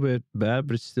little bit bad,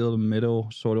 but it's still the middle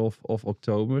sort of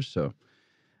October. So,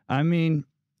 I mean,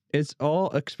 it's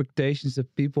all expectations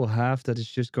that people have that it's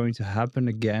just going to happen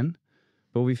again.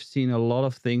 But we've seen a lot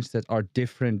of things that are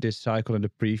different this cycle and the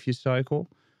previous cycle.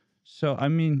 So, I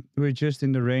mean, we're just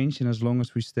in the range, and as long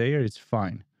as we stay here, it's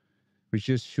fine. We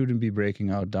just shouldn't be breaking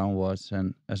out downwards.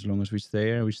 And as long as we stay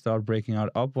here and we start breaking out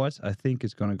upwards, I think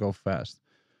it's going to go fast.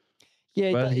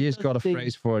 Yeah, but he's got a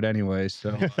phrase for it anyway, so.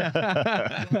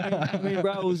 I mean,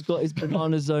 Raoul's got his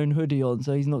Banana Zone hoodie on,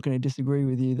 so he's not going to disagree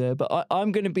with you there. But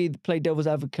I'm going to play devil's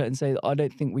advocate and say that I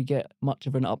don't think we get much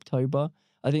of an October.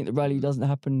 I think the rally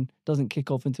doesn't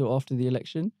kick off until after the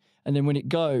election. And then when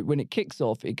it kicks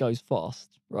off, it goes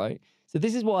fast, right? So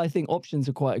this is why I think options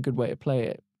are quite a good way to play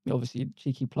it. Obviously, a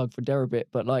cheeky plug for Deribit,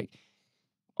 but like,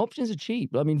 options are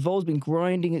cheap. I mean, Vol's been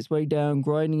grinding its way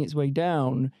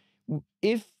down.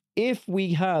 If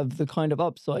we have the kind of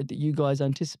upside that you guys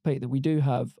anticipate that we do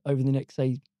have over the next,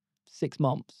 say, 6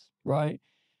 months, right?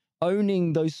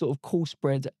 owning those sort of call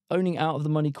spreads, owning out of the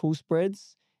money call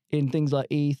spreads in things like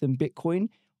ETH and Bitcoin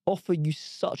offer you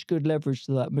such good leverage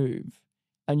to that move.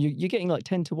 And you're getting like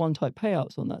 10-to-1 type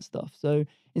payouts on that stuff. So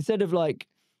instead of like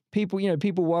people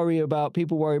worry about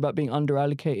being under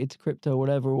allocated to crypto or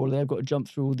whatever, or they've got to jump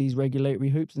through all these regulatory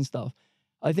hoops and stuff.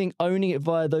 I think owning it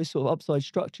via those sort of upside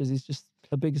structures is just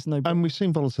the biggest no-brainer. And we've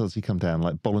seen volatility come down,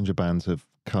 like Bollinger Bands have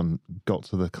got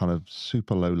to the kind of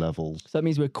super low levels. So that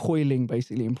means we're coiling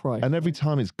basically in price. And every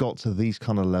time it's got to these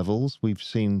kind of levels, we've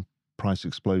seen price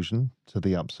explosion to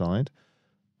the upside.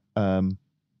 And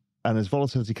as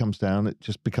volatility comes down, it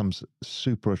just becomes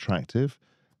super attractive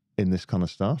in this kind of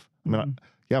stuff.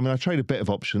 I mean, I trade a bit of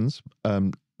options,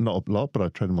 not a lot, but I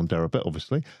trade them on Deribit,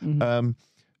 obviously.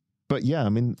 But yeah, I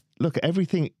mean, look,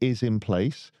 everything is in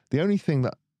place. The only thing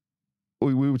that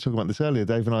we were talking about this earlier,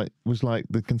 Dave and I, was like,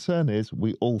 the concern is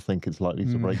we all think it's likely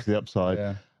to break to the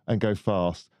upside and go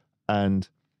fast. And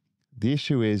the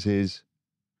issue is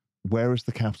where is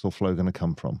the capital flow going to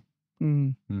come from?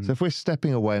 So if we're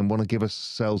stepping away and want to give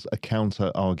ourselves a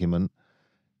counter argument,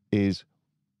 is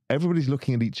everybody's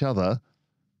looking at each other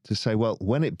to say, well,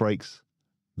 when it breaks,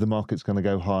 the market's going to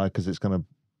go higher because it's going to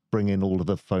bring in all of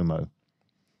the FOMO.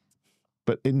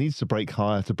 But it needs to break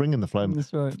higher to bring in the flow.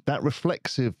 That's right. That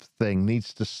reflexive thing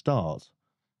needs to start.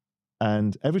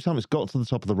 And every time it's got to the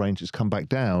top of the range, it's come back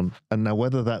down. And now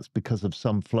whether that's because of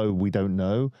some flow we don't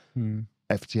know,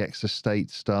 FTX estate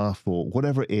stuff or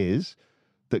whatever it is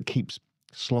that keeps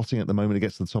slotting at the moment it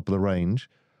gets to the top of the range.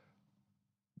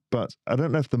 But I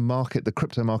don't know if the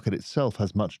crypto market itself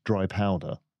has much dry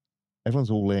powder.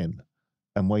 Everyone's all in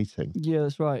and waiting. Yeah,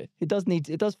 that's right. It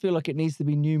does feel like it needs to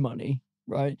be new money,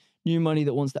 right? New money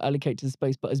that wants to allocate to the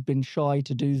space, but has been shy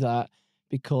to do that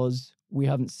because we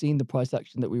haven't seen the price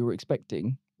action that we were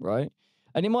expecting, right?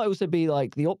 And it might also be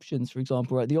like the options, for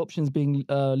example, right? The options being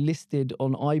listed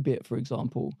on IBIT, for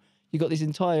example. You've got this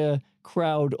entire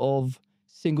crowd of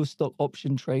single stock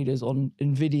option traders on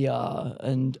Nvidia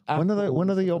and Apple. When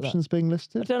are the options being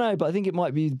listed? I don't know, but I think it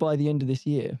might be by the end of this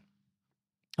year.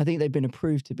 I think they've been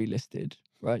approved to be listed,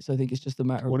 right? So I think it's just a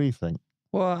matter of... What do you think?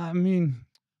 Well, I mean,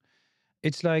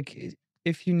 it's like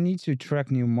if you need to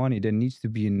track new money, there needs to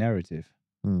be a narrative,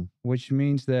 which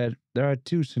means that there are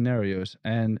two scenarios.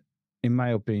 And in my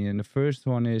opinion, the first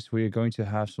one is we're going to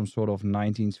have some sort of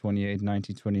 1928,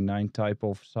 1929 type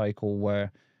of cycle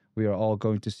where we are all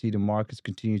going to see the markets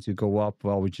continue to go up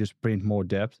while we just print more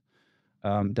debt.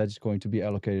 That is going to be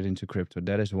allocated into crypto.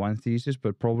 That is one thesis,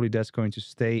 but probably that's going to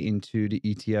stay into the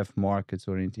ETF markets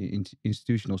or into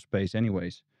institutional space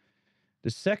anyways.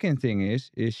 The second thing is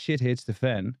shit hits the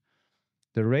fan.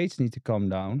 The rates need to come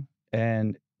down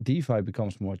and DeFi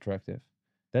becomes more attractive.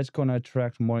 That's going to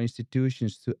attract more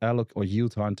institutions to allocate, or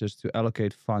yield hunters to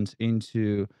allocate funds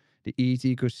into the ETH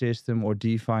ecosystem or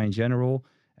DeFi in general.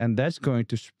 And that's going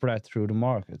to spread through the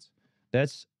markets.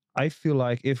 I feel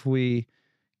like if we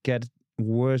get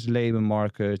worse labor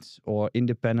markets or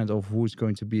independent of who's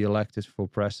going to be elected for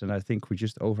president, I think we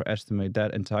just overestimate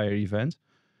that entire event.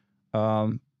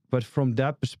 But from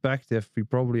that perspective, we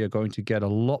probably are going to get a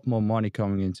lot more money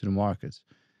coming into the markets.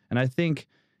 And I think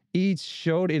ETH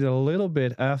showed it a little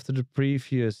bit after the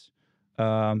previous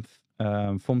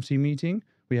FOMC meeting.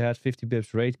 We had 50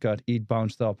 bips rate cut, ETH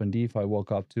bounced up and DeFi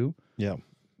woke up too. Yeah.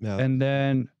 And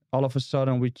then all of a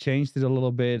sudden we changed it a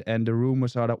little bit and the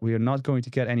rumors are that we are not going to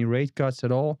get any rate cuts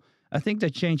at all. I think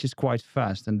that changes quite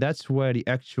fast and that's where the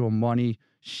actual money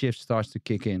shift starts to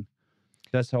kick in.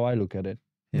 That's how I look at it.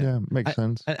 Yeah, makes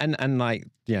sense. And like,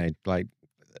 you know, like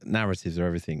narratives are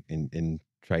everything in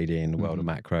trading, in the world of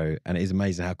macro. And it is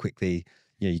amazing how quickly,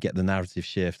 you know, you get the narrative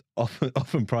shift.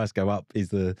 Often price go up is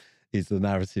the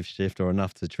narrative shift or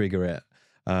enough to trigger it.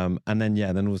 And then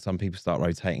all of a sudden people start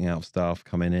rotating out stuff,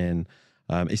 coming in.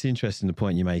 It's interesting the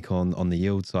point you make on the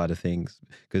yield side of things,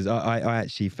 because I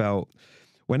actually felt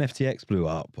when FTX blew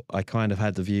up, I kind of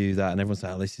had the view that, and everyone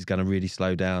said, oh, this is going to really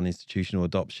slow down institutional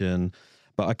adoption.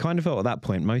 But I kind of felt at that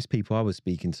point, most people I was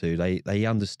speaking to, they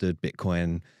understood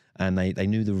Bitcoin and they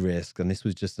knew the risk, and this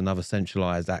was just another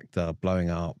centralized actor blowing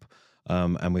up.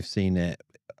 And we've seen it,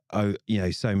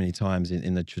 so many times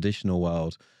in the traditional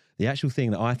world. The actual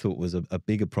thing that I thought was a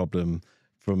bigger problem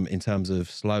in terms of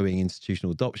slowing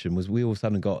institutional adoption was we all of a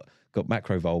sudden got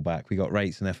macro vol back. We got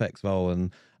rates and FX vol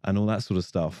and all that sort of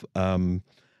stuff.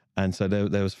 And so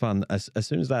there was fun. As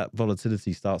soon as that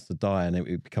volatility starts to die and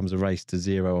it becomes a race to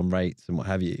zero on rates and what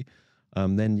have you,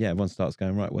 then everyone starts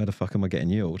going, right, where the fuck am I getting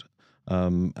yield?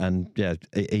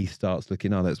 ETH starts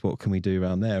looking, that's what can we do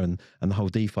around there? And the whole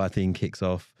DeFi thing kicks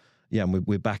off. Yeah, and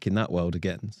we're back in that world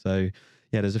again. So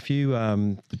there's a few,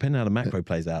 depending on how the macro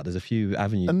plays out, there's a few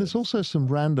avenues. And there's also some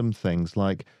random things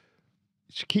like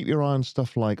should keep your eye on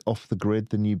stuff like Off the Grid,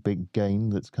 the new big game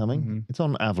that's coming. It's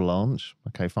on Avalanche.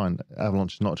 Okay, fine.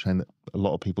 Avalanche is not a chain that a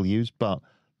lot of people use, but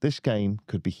this game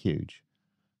could be huge.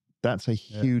 That's a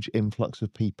huge influx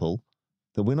of people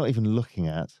that we're not even looking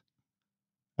at.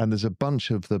 And there's a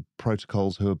bunch of the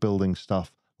protocols who are building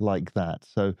stuff like that.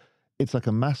 So it's like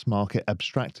a mass market,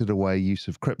 abstracted away use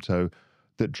of crypto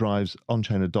that drives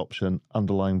on-chain adoption,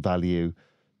 underlying value.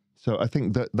 So I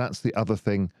think that that's the other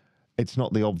thing. It's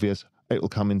not the obvious, it will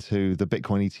come into the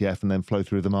Bitcoin ETF and then flow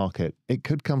through the market. It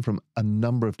could come from a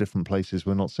number of different places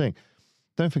we're not seeing.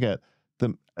 Don't forget,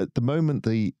 at the moment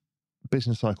the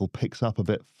business cycle picks up a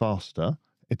bit faster,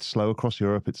 it's slow across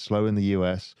Europe, it's slow in the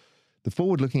US. The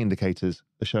forward-looking indicators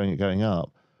are showing it going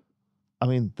up. I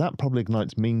mean, that probably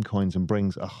ignites meme coins and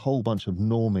brings a whole bunch of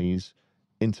normies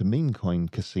into meme coin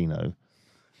casino,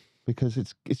 because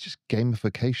it's just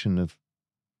gamification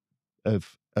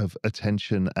of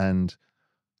attention and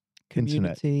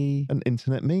community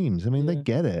internet memes. I mean, they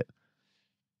get it.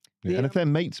 And if their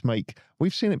mates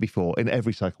we've seen it before in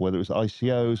every cycle, whether it's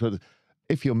ICOs,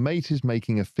 if your mate is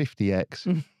making a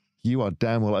 50x, you are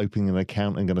damn well opening an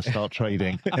account and going to start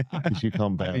trading because you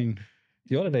can't bet. I mean,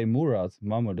 the other day, Murat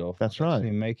Mammadov That's was right.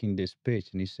 actually making this pitch,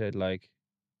 and he said, like,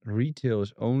 retail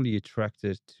is only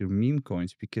attracted to meme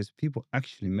coins because people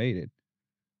actually made it.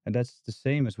 And that's the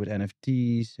same as with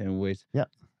NFTs and with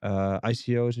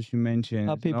ICOs, as you mentioned.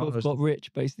 how people have got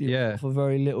rich basically for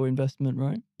very little investment,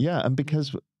 right? Yeah, and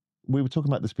because we were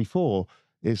talking about this before,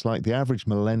 it's like the average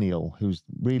millennial who's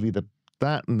really the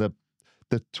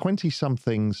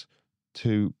 20-somethings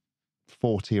to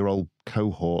 40-year-old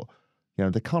cohort, you know,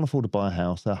 they can't afford to buy a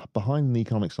house. They're behind in the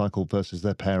economic cycle versus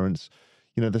their parents.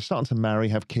 You know, they're starting to marry,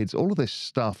 have kids, all of this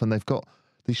stuff, and they've got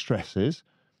these stresses.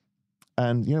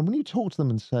 And, you know, when you talk to them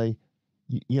and say,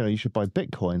 you know, you should buy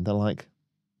Bitcoin, they're like,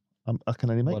 I can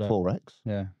only make 4x.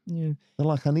 Yeah. Yeah. They're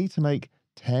like, I need to make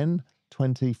 10,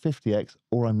 20, 50x,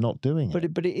 or I'm not doing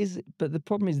it. But the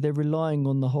problem is they're relying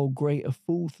on the whole greater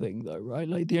fool thing, though, right?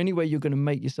 Like, the only way you're going to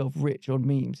make yourself rich on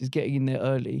memes is getting in there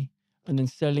early and then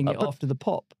selling it after the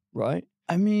pop, right?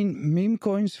 I mean, meme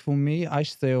coins, for me, I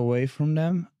stay away from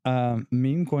them.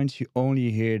 Meme coins, you only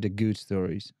hear the good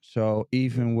stories. So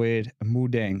even with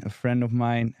Mudeng, a friend of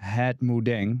mine had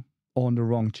Mudeng on the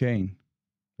wrong chain.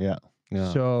 Yeah.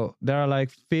 So there are like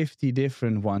 50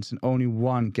 different ones, and only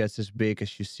one gets as big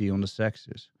as you see on the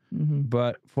sexes.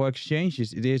 But for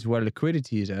exchanges, it is where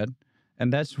liquidity is at.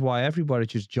 And that's why everybody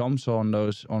just jumps on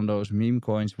those meme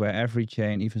coins, where every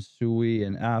chain, even Sui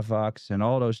and Avax and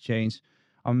all those chains,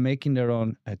 are making their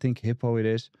own. I think Hippo it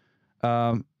is.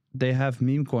 They have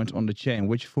meme coins on the chain,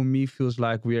 which for me feels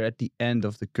like we're at the end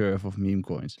of the curve of meme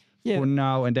coins. For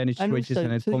now, and then it switches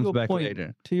and it comes back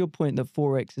later. To your point that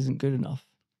 4x isn't good enough.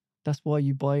 That's why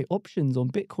you buy options on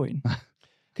Bitcoin.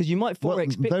 Because you might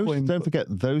 4x Bitcoin. Don't forget,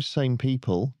 those same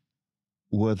people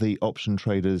were the option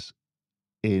traders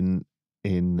in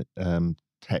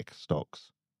tech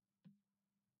stocks.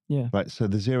 Yeah. Right. So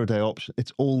the 0-day option,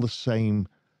 it's all the same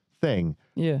thing.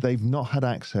 Yeah. They've not had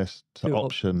access to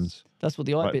options. That's what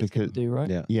the IBIT's going to do,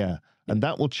 right? Yeah. And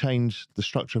that will change the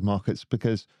structure of markets,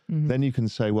 because then you can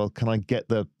say, well, can I get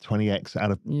the 20x out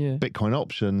of Bitcoin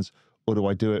options, or do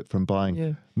I do it from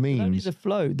buying memes? That is a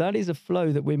flow. That is a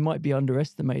flow that we might be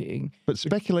underestimating. But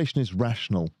speculation is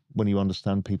rational when you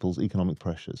understand people's economic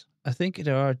pressures. I think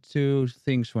there are two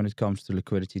things when it comes to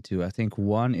liquidity too. I think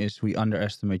one is we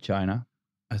underestimate China.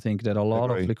 I think that a lot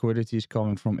of liquidity is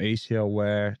coming from Asia,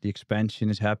 where the expansion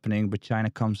is happening, but China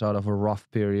comes out of a rough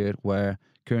period where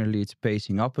currently it's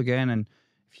pacing up again. And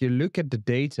if you look at the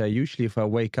data, usually if I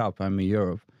wake up, I'm in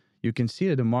Europe, you can see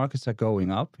that the markets are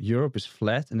going up. Europe is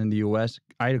flat, and in the US,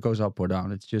 either goes up or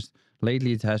down. It's just,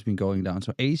 lately it has been going down.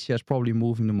 So Asia is probably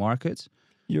moving the markets.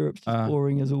 Europe's just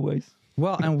boring as always.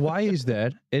 Well, and why is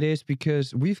that? It is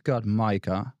because we've got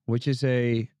MiCA, which is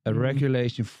a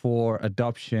regulation for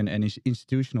adoption and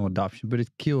institutional adoption, but it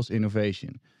kills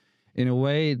innovation in a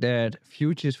way that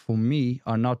futures for me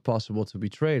are not possible to be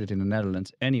traded in the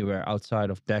Netherlands anywhere outside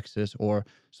of DEXs or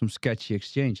some sketchy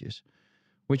exchanges.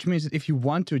 Which means that if you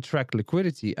want to attract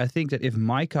liquidity, I think that if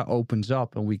MiCA opens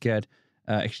up and we get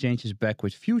exchanges back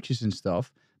with futures and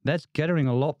stuff, that's gathering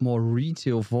a lot more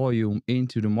retail volume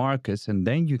into the markets, and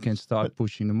then you can start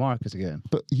pushing the markets again.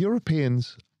 But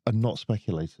Europeans are not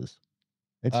speculators.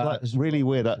 It's like really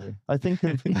weird. I think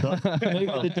of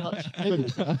the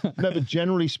Dutch. No, but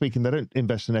generally speaking, they don't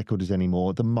invest in equities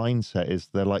anymore. The mindset is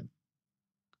they're like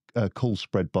call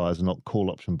spread buyers and not call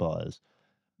option buyers.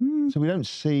 So we don't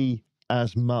see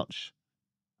as much.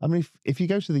 I mean, if you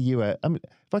go to the US, I mean,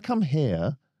 if I come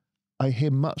here, I hear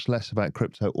much less about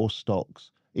crypto or stocks.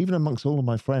 Even amongst all of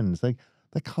my friends,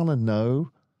 they kind of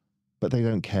know, but they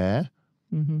don't care.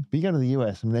 But you go to the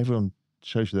US, I mean, everyone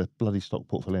shows you their bloody stock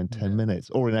portfolio in 10 minutes.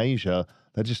 Or in Asia,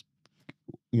 they're just,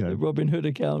 you know, the Robin Hood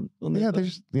account. On they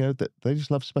just, you know, they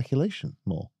just love speculation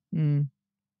more.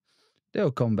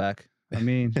 They'll come back. I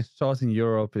mean, Southern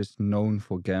Europe is known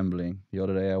for gambling. The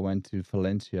other day I went to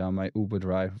Valencia. My Uber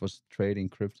driver was trading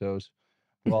cryptos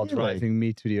while driving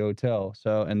me to the hotel.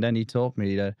 So, and then he told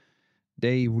me that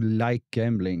they like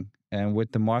gambling. And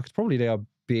with the markets, probably they are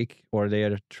big, or they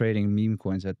are trading meme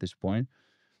coins at this point.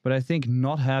 But I think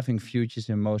not having futures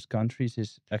in most countries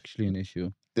is actually an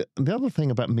issue. The other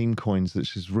thing about meme coins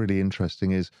that's just really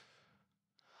interesting is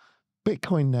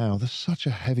Bitcoin now, there's such a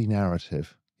heavy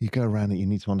narrative. You go around it, you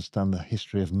need to understand the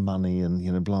history of money and,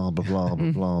 you know, blah, blah, blah,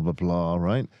 blah, blah, blah, blah,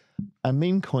 right? And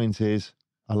meme coins is,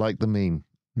 I like the meme,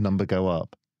 number go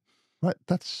up. Right?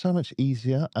 That's so much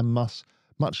easier and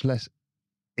much less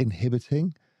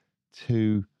inhibiting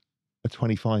to a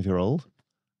 25-year-old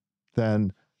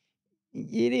than...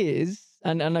 It is,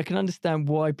 and I can understand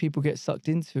why people get sucked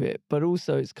into it, but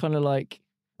also it's kind of like,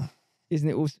 isn't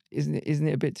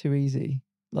it a bit too easy?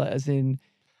 Like, as in,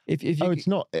 if you it's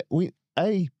not.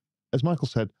 As Michael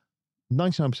said,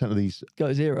 99% of these go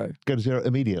to zero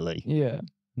immediately. Yeah.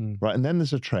 Right, and then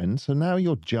there's a trend. So now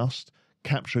you're just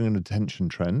capturing an attention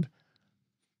trend.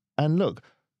 And look,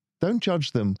 don't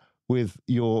judge them with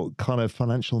your kind of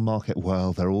financial market.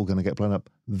 Well, they're all going to get blown up.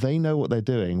 They know what they're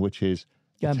doing, which is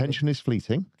gambling. Attention is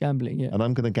fleeting. Gambling, yeah. And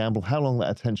I'm going to gamble how long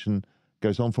that attention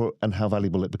goes on for and how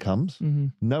valuable it becomes,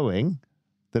 knowing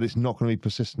that it's not going to be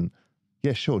persistent.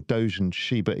 Yeah, sure, Doge and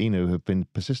Shiba Inu have been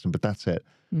persistent, but that's it.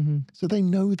 So they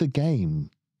know the game.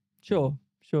 Sure.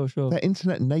 They're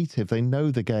internet native. They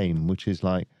know the game, which is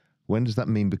like, when does that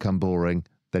meme become boring?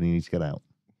 Then you need to get out.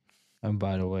 And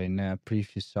by the way, in the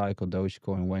previous cycle,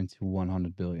 Dogecoin went to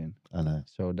 100 billion. I know.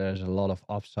 So there's a lot of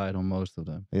upside on most of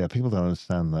them. Yeah, people don't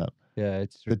understand that. Yeah,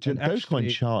 it's... The Dogecoin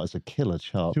chart is a killer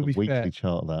chart, the weekly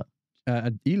chart of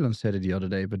that. Elon said it the other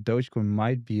day, but Dogecoin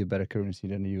might be a better currency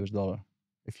than the US dollar.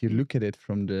 If you look at it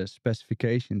from the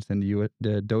specifications, then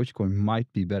the Dogecoin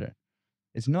might be better.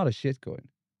 It's not a shitcoin.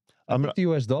 I think the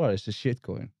US dollar is a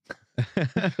shitcoin.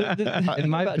 In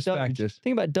my perspective. The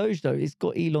thing about Doge, though, it's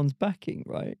got Elon's backing,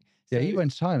 right? So, yeah, he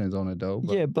went silent on it, though.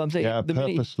 But, yeah, but I'm saying... Yeah,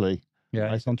 purposely.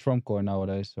 Yeah, he's on Trump coin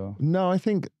nowadays, so... No, I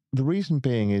think the reason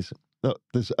being is that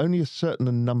there's only a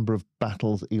certain number of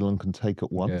battles Elon can take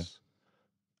at once.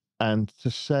 Yeah. And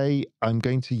to say, I'm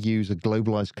going to use a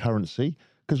globalized currency,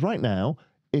 because right now,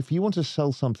 if you want to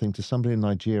sell something to somebody in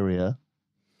Nigeria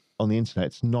on the internet,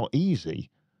 it's not easy,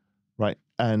 right?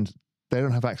 And they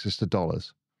don't have access to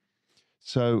dollars.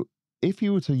 So if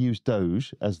you were to use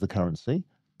Doge as the currency,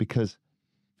 because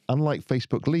unlike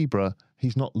Facebook Libra,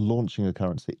 he's not launching a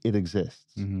currency, it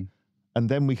exists. And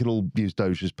then we could all use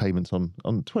Doge as payments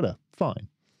on Twitter, fine.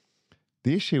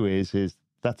 The issue is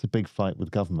that's a big fight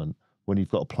with government when you've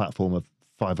got a platform of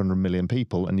 500 million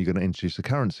people and you're going to introduce a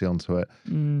currency onto it.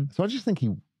 So I just think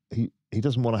he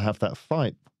doesn't want to have that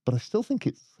fight, but I still think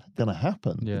it's going to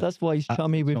happen. Yeah. That's why he's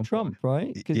chummy with Trump,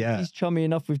 right? Because if he's chummy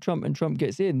enough with Trump and Trump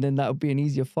gets in, then that would be an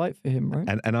easier fight for him, right?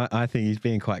 And I think he's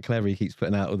being quite clever. He keeps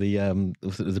putting out all the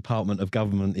Department of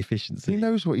Government Efficiency. He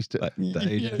knows what he's doing.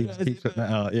 Keeps putting that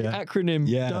out. Yeah. Acronym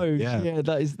Doge. Yeah,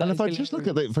 that is. And if I just look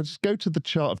at it, if I just go to the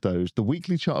chart of Doge, the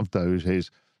weekly chart of Doge is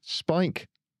spike,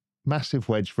 massive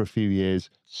wedge for a few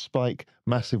years, spike,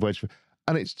 massive wedge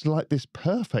and it's like this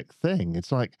perfect thing.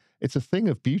 It's like it's a thing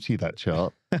of beauty, that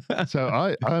chart.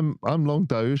 So I'm long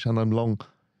Doge and I'm long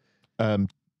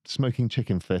smoking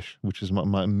chicken fish, which is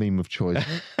my meme of choice.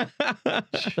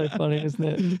 So funny,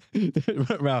 isn't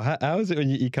it? Raoul, how is it when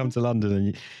you come to London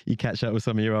and you catch up with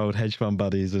some of your old hedge fund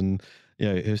buddies and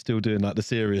who are still doing like the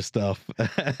serious stuff?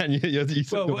 And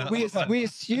we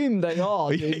assume they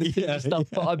are doing the serious stuff,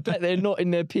 but I bet they're not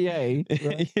in their PA.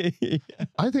 Right?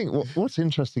 I think what's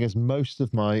interesting is most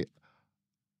of my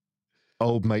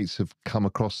old mates have come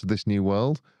across to this new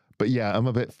world. But yeah, I'm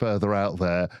a bit further out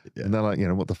there. Yeah. And they're like,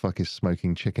 what the fuck is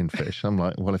smoking chicken fish? I'm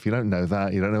like, well, if you don't know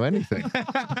that, you don't know anything.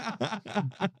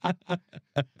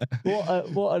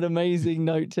 What an amazing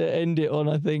note to end it on,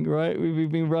 I think, right?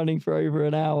 We've been running for over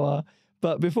an hour.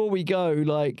 But before we go,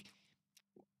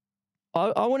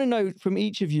 I want to know from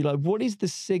each of you, what is the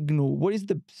signal? What is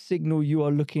the signal you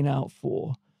are looking out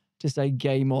for to say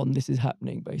game on, this is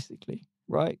happening, basically,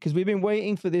 right? Because we've been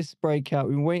waiting for this breakout.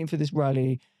 We've been waiting for this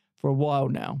rally for a while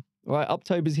now. Right,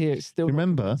 October's here. It's still.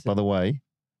 Remember, by the way,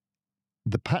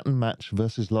 the pattern match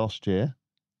versus last year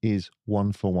is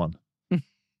 1 for 1.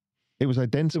 It was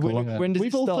identical. So when does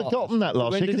We've all forgotten that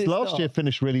last year because last year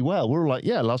finished really well. We were like,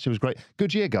 yeah, last year was great.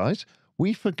 Good year, guys.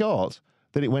 We forgot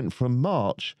that it went from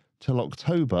March till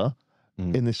October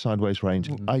in this sideways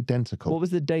range, identical. What was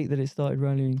the date that it started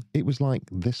rallying? It was like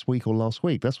this week or last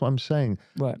week. That's what I'm saying.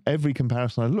 Right. Every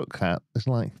comparison I look at is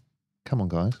like, come on,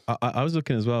 guys. I was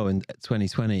looking as well in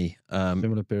 2020.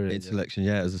 Similar period. Its election,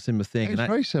 yeah, it was a similar thing. It's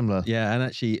very similar. Yeah, and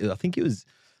actually, I think it was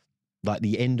like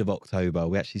the end of October.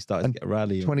 We actually started to get a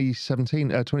rally.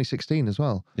 2016 as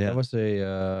well. Yeah, That was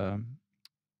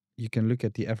you can look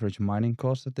at the average mining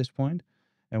cost at this point,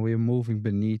 and we're moving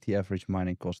beneath the average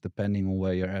mining cost, depending on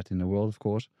where you're at in the world, of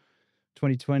course.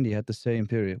 2020 had the same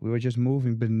period. We were just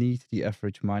moving beneath the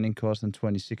average mining cost in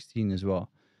 2016 as well.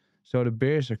 So the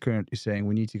bears are currently saying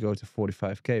we need to go to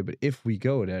 45K. But if we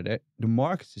go there, the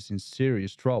market is in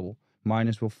serious trouble.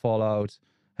 Miners will fall out.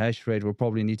 Hash rate will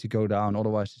probably need to go down.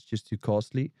 Otherwise, it's just too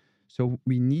costly. So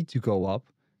we need to go up.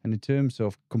 And in terms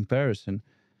of comparison,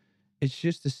 it's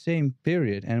just the same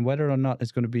period. And whether or not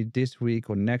it's going to be this week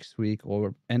or next week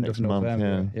or end Next of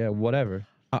November, month, yeah, whatever.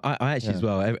 I actually as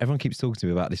well. Everyone keeps talking to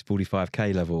me about this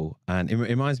 45K level, and it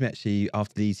reminds me actually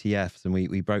after the ETFs, and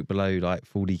we broke below like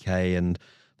 40K, and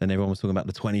then everyone was talking about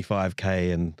the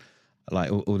 25K and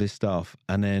like all this stuff.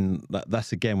 And then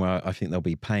that's again where I think there'll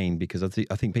be pain, because I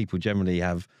think people generally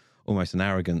have almost an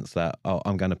arrogance that, oh,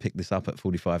 I'm going to pick this up at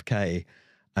 45K.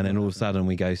 And then all of a sudden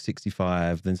we go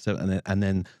 65, then and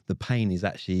then the pain is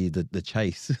actually the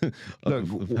chase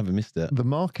of having missed it. The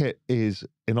market is,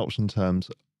 in option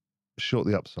terms, short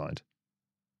the upside.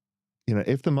 You know,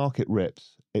 if the market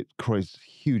rips, it creates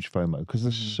huge FOMO, because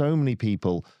there's so many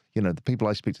people, you know, the people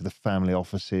I speak to, the family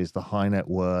offices, the high net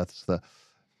worths, the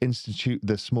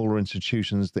smaller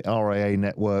institutions, the RIA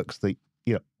networks,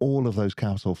 all of those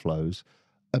capital flows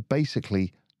are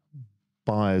basically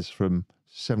buyers from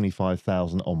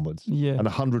 75,000 onwards. Yeah. And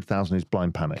 100,000 is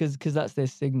blind panic. Because that's their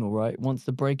signal, right? Once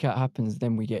the breakout happens,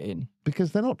 then we get in.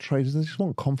 Because they're not traders, they just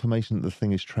want confirmation that the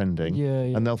thing is trending. Yeah.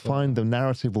 And they'll find the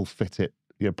narrative will fit it.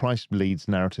 Price leads,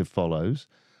 narrative follows.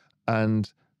 And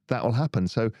that will happen.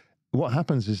 So what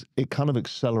happens is it kind of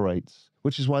accelerates,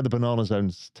 which is why the banana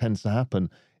zones tends to happen.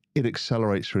 It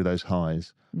accelerates through those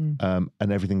highs. And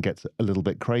everything gets a little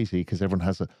bit crazy because everyone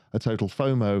has a total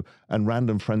FOMO, and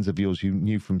random friends of yours you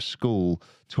knew from school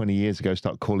 20 years ago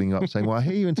start calling you up saying, well, I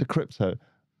hear you into crypto.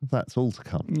 That's all to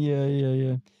come.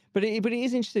 Yeah. But it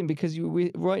is interesting because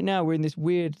right now we're in this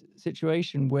weird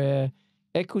situation where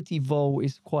equity vol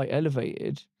is quite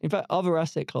elevated. In fact, other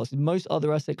asset classes, most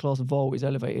other asset class vol is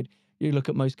elevated. You look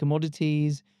at most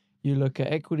commodities, you look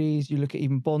at equities, you look at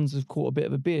even bonds have caught a bit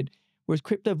of a bid. Whereas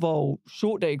crypto vol,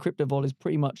 short-dated crypto vol is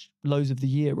pretty much lows of the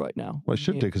year right now. Well, it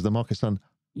should do, because the market's done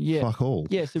fuck all.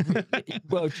 Yeah, so,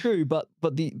 well, true, but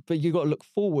you got to look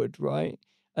forward, right?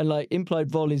 And like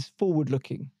implied vol is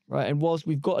forward-looking, right? And whilst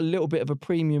we've got a little bit of a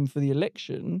premium for the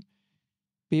election,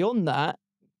 beyond that,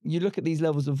 you look at these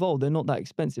levels of vol, they're not that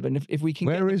expensive. And if we can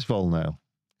Where is vol now?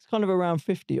 It's kind of around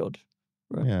 50-odd,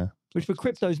 right? Yeah. Which for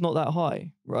crypto is not that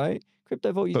high, right?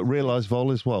 Crypto vol. But realized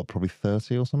vol is what, probably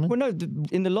 30 or something? Well, no,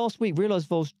 in the last week, realized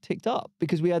vol's ticked up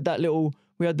because we had the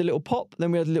little pop,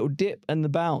 then we had the little dip and the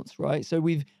bounce, right? So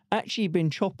we've actually been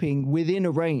chopping within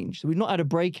a range. So we've not had a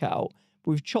breakout,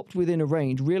 but we've chopped within a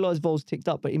range. Realized vol's ticked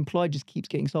up, but implied just keeps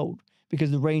getting sold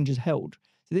because the range is held.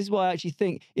 So this is why I actually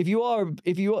think if you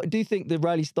do think the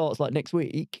rally starts like next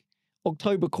week,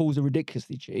 October calls are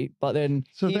ridiculously cheap, but then...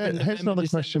 So here's another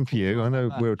question for you. I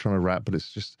know we were trying to wrap, but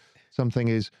it's just something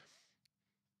is...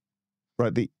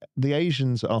 Right, the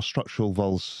Asians are structural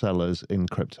vol sellers in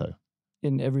crypto.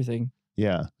 In everything.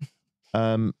 Yeah.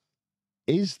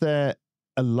 Is there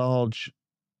a large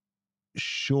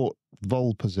short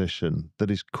vol position that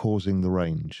is causing the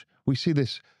range? We see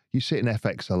this, you see it in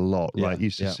FX a lot, right? You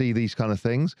see these kind of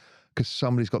things because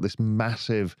somebody's got this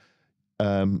massive...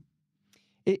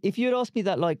 If you had asked me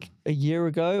that like a year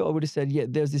ago, I would have said, yeah,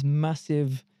 there's this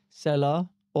massive seller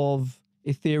of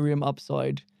Ethereum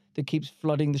upside that keeps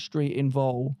flooding the street in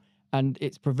vol, and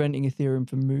it's preventing Ethereum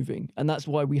from moving. And that's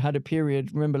why we had a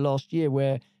period, remember last year,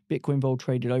 where Bitcoin vol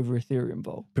traded over Ethereum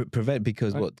vol. Prevent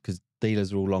because right? What? Because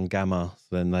dealers are all long gamma,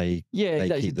 so then they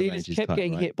exactly. Keep the dealers kept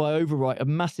getting hit by a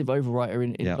massive overwriter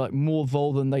in like more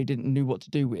vol than they knew what to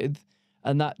do with,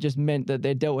 and that just meant that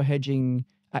their delta hedging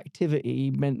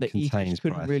activity meant that ETFs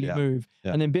couldn't really move.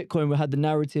 Yeah. And then Bitcoin had the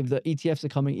narrative that ETFs are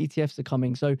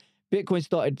coming. So Bitcoin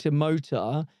started to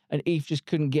motor and ETH just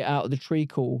couldn't get out of the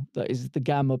treacle that is the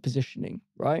gamma positioning,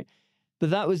 right? But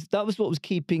that was what was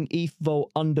keeping ETH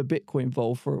vol under Bitcoin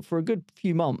vol for a good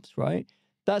few months, right?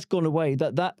 That's gone away.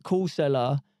 That call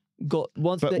seller got,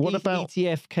 once the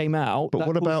ETF came out. But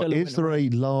what about, is there a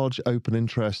large open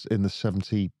interest in the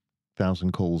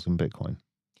 70,000 calls in Bitcoin?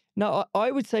 Now,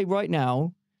 I would say right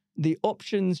now, the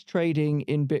options trading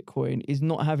in Bitcoin is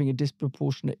not having a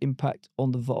disproportionate impact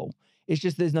on the vol. It's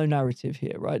just there's no narrative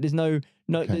here, right? There's no,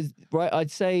 there's, right?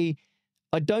 I'd say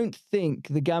I don't think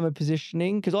the gamma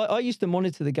positioning, because I used to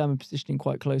monitor the gamma positioning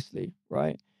quite closely,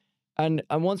 right? And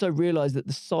once I realized that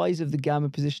the size of the gamma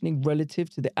positioning relative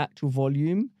to the actual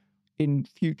volume in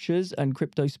futures and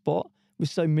crypto spot was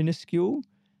so minuscule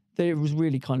that it was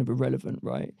really kind of irrelevant,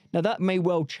 right? Now, that may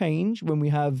well change when we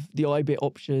have the IBIT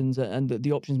options and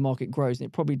the options market grows, and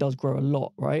it probably does grow a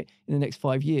lot, right, in the next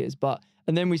 5 years.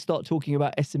 And then we start talking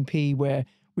about S&P, where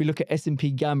we look at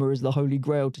S&P gamma as the holy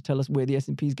grail to tell us where the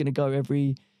S&P is going to go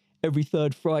every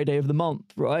third Friday of the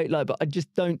month, right? Like, but I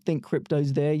just don't think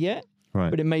crypto's there yet, right?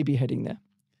 But it may be heading there.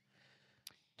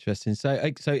 Interesting. So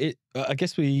I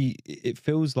guess it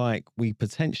feels like we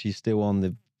potentially still on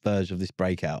the verge of this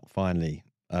breakout finally.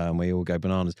 Where you all go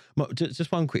bananas. Just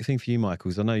one quick thing for you, Michael,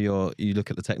 because I know you look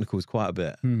at the technicals quite a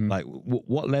bit. Like,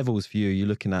 what levels for you are you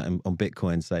looking at on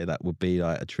Bitcoin? Say that would be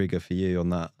like a trigger for you on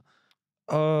that.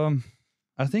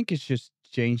 I think it's just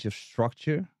change of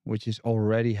structure, which is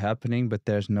already happening, but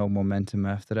there's no momentum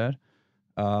after that.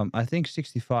 I think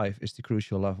 65 is the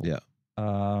crucial level. Yeah.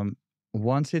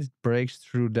 Once it breaks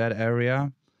through that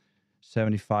area,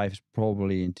 75 is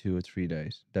probably in 2 or 3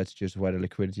 days. That's just where the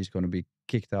liquidity is going to be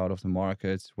kicked out of the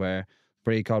markets, where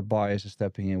breakout buyers are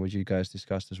stepping in, which you guys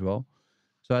discussed as well.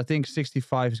 So I think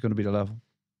 65 is going to be the level.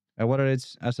 And whether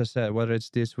it's, as I said, whether it's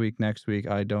this week, next week,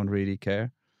 I don't really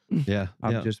care. Yeah.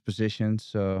 I'm just positioned,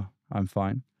 so I'm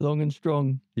fine. Long and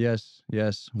strong. Yes.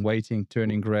 Waiting,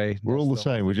 turning gray. We're all the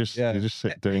same. You just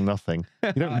sit doing nothing.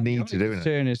 You don't need to do it.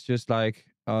 It's just like,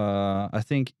 I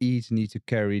think ETH need to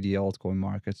carry the altcoin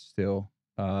market still.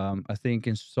 I think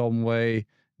in some way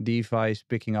DeFi is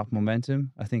picking up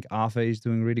momentum. I think Aave is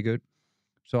doing really good.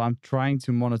 So I'm trying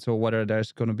to monitor whether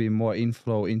there's going to be more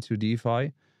inflow into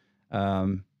DeFi.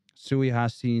 Sui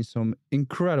has seen some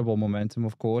incredible momentum,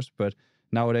 of course, but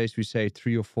nowadays we say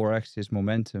 3 or 4x is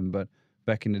momentum, but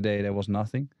back in the day there was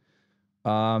nothing.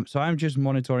 So I'm just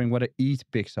monitoring whether ETH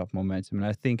picks up momentum. And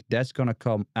I think that's going to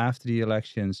come after the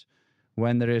elections,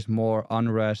 when there is more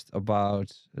unrest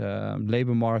about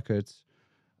labor markets,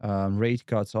 rate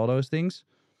cuts, all those things.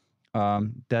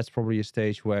 That's probably a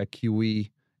stage where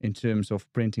QE, in terms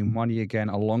of printing money again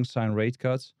alongside rate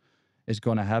cuts, is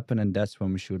going to happen, and that's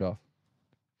when we shoot off.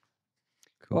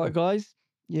 Cool. All right, guys,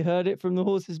 you heard it from the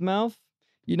horse's mouth.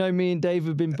 You know, me and Dave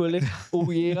have been bullish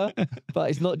all year, but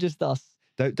it's not just us.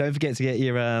 Don't forget to get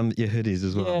your hoodies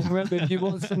as well. Yeah, remember, if you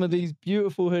want some of these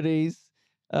beautiful hoodies,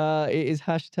 it is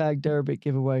 #Deribit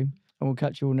giveaway, and we'll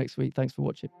catch you all next week. Thanks for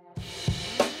watching.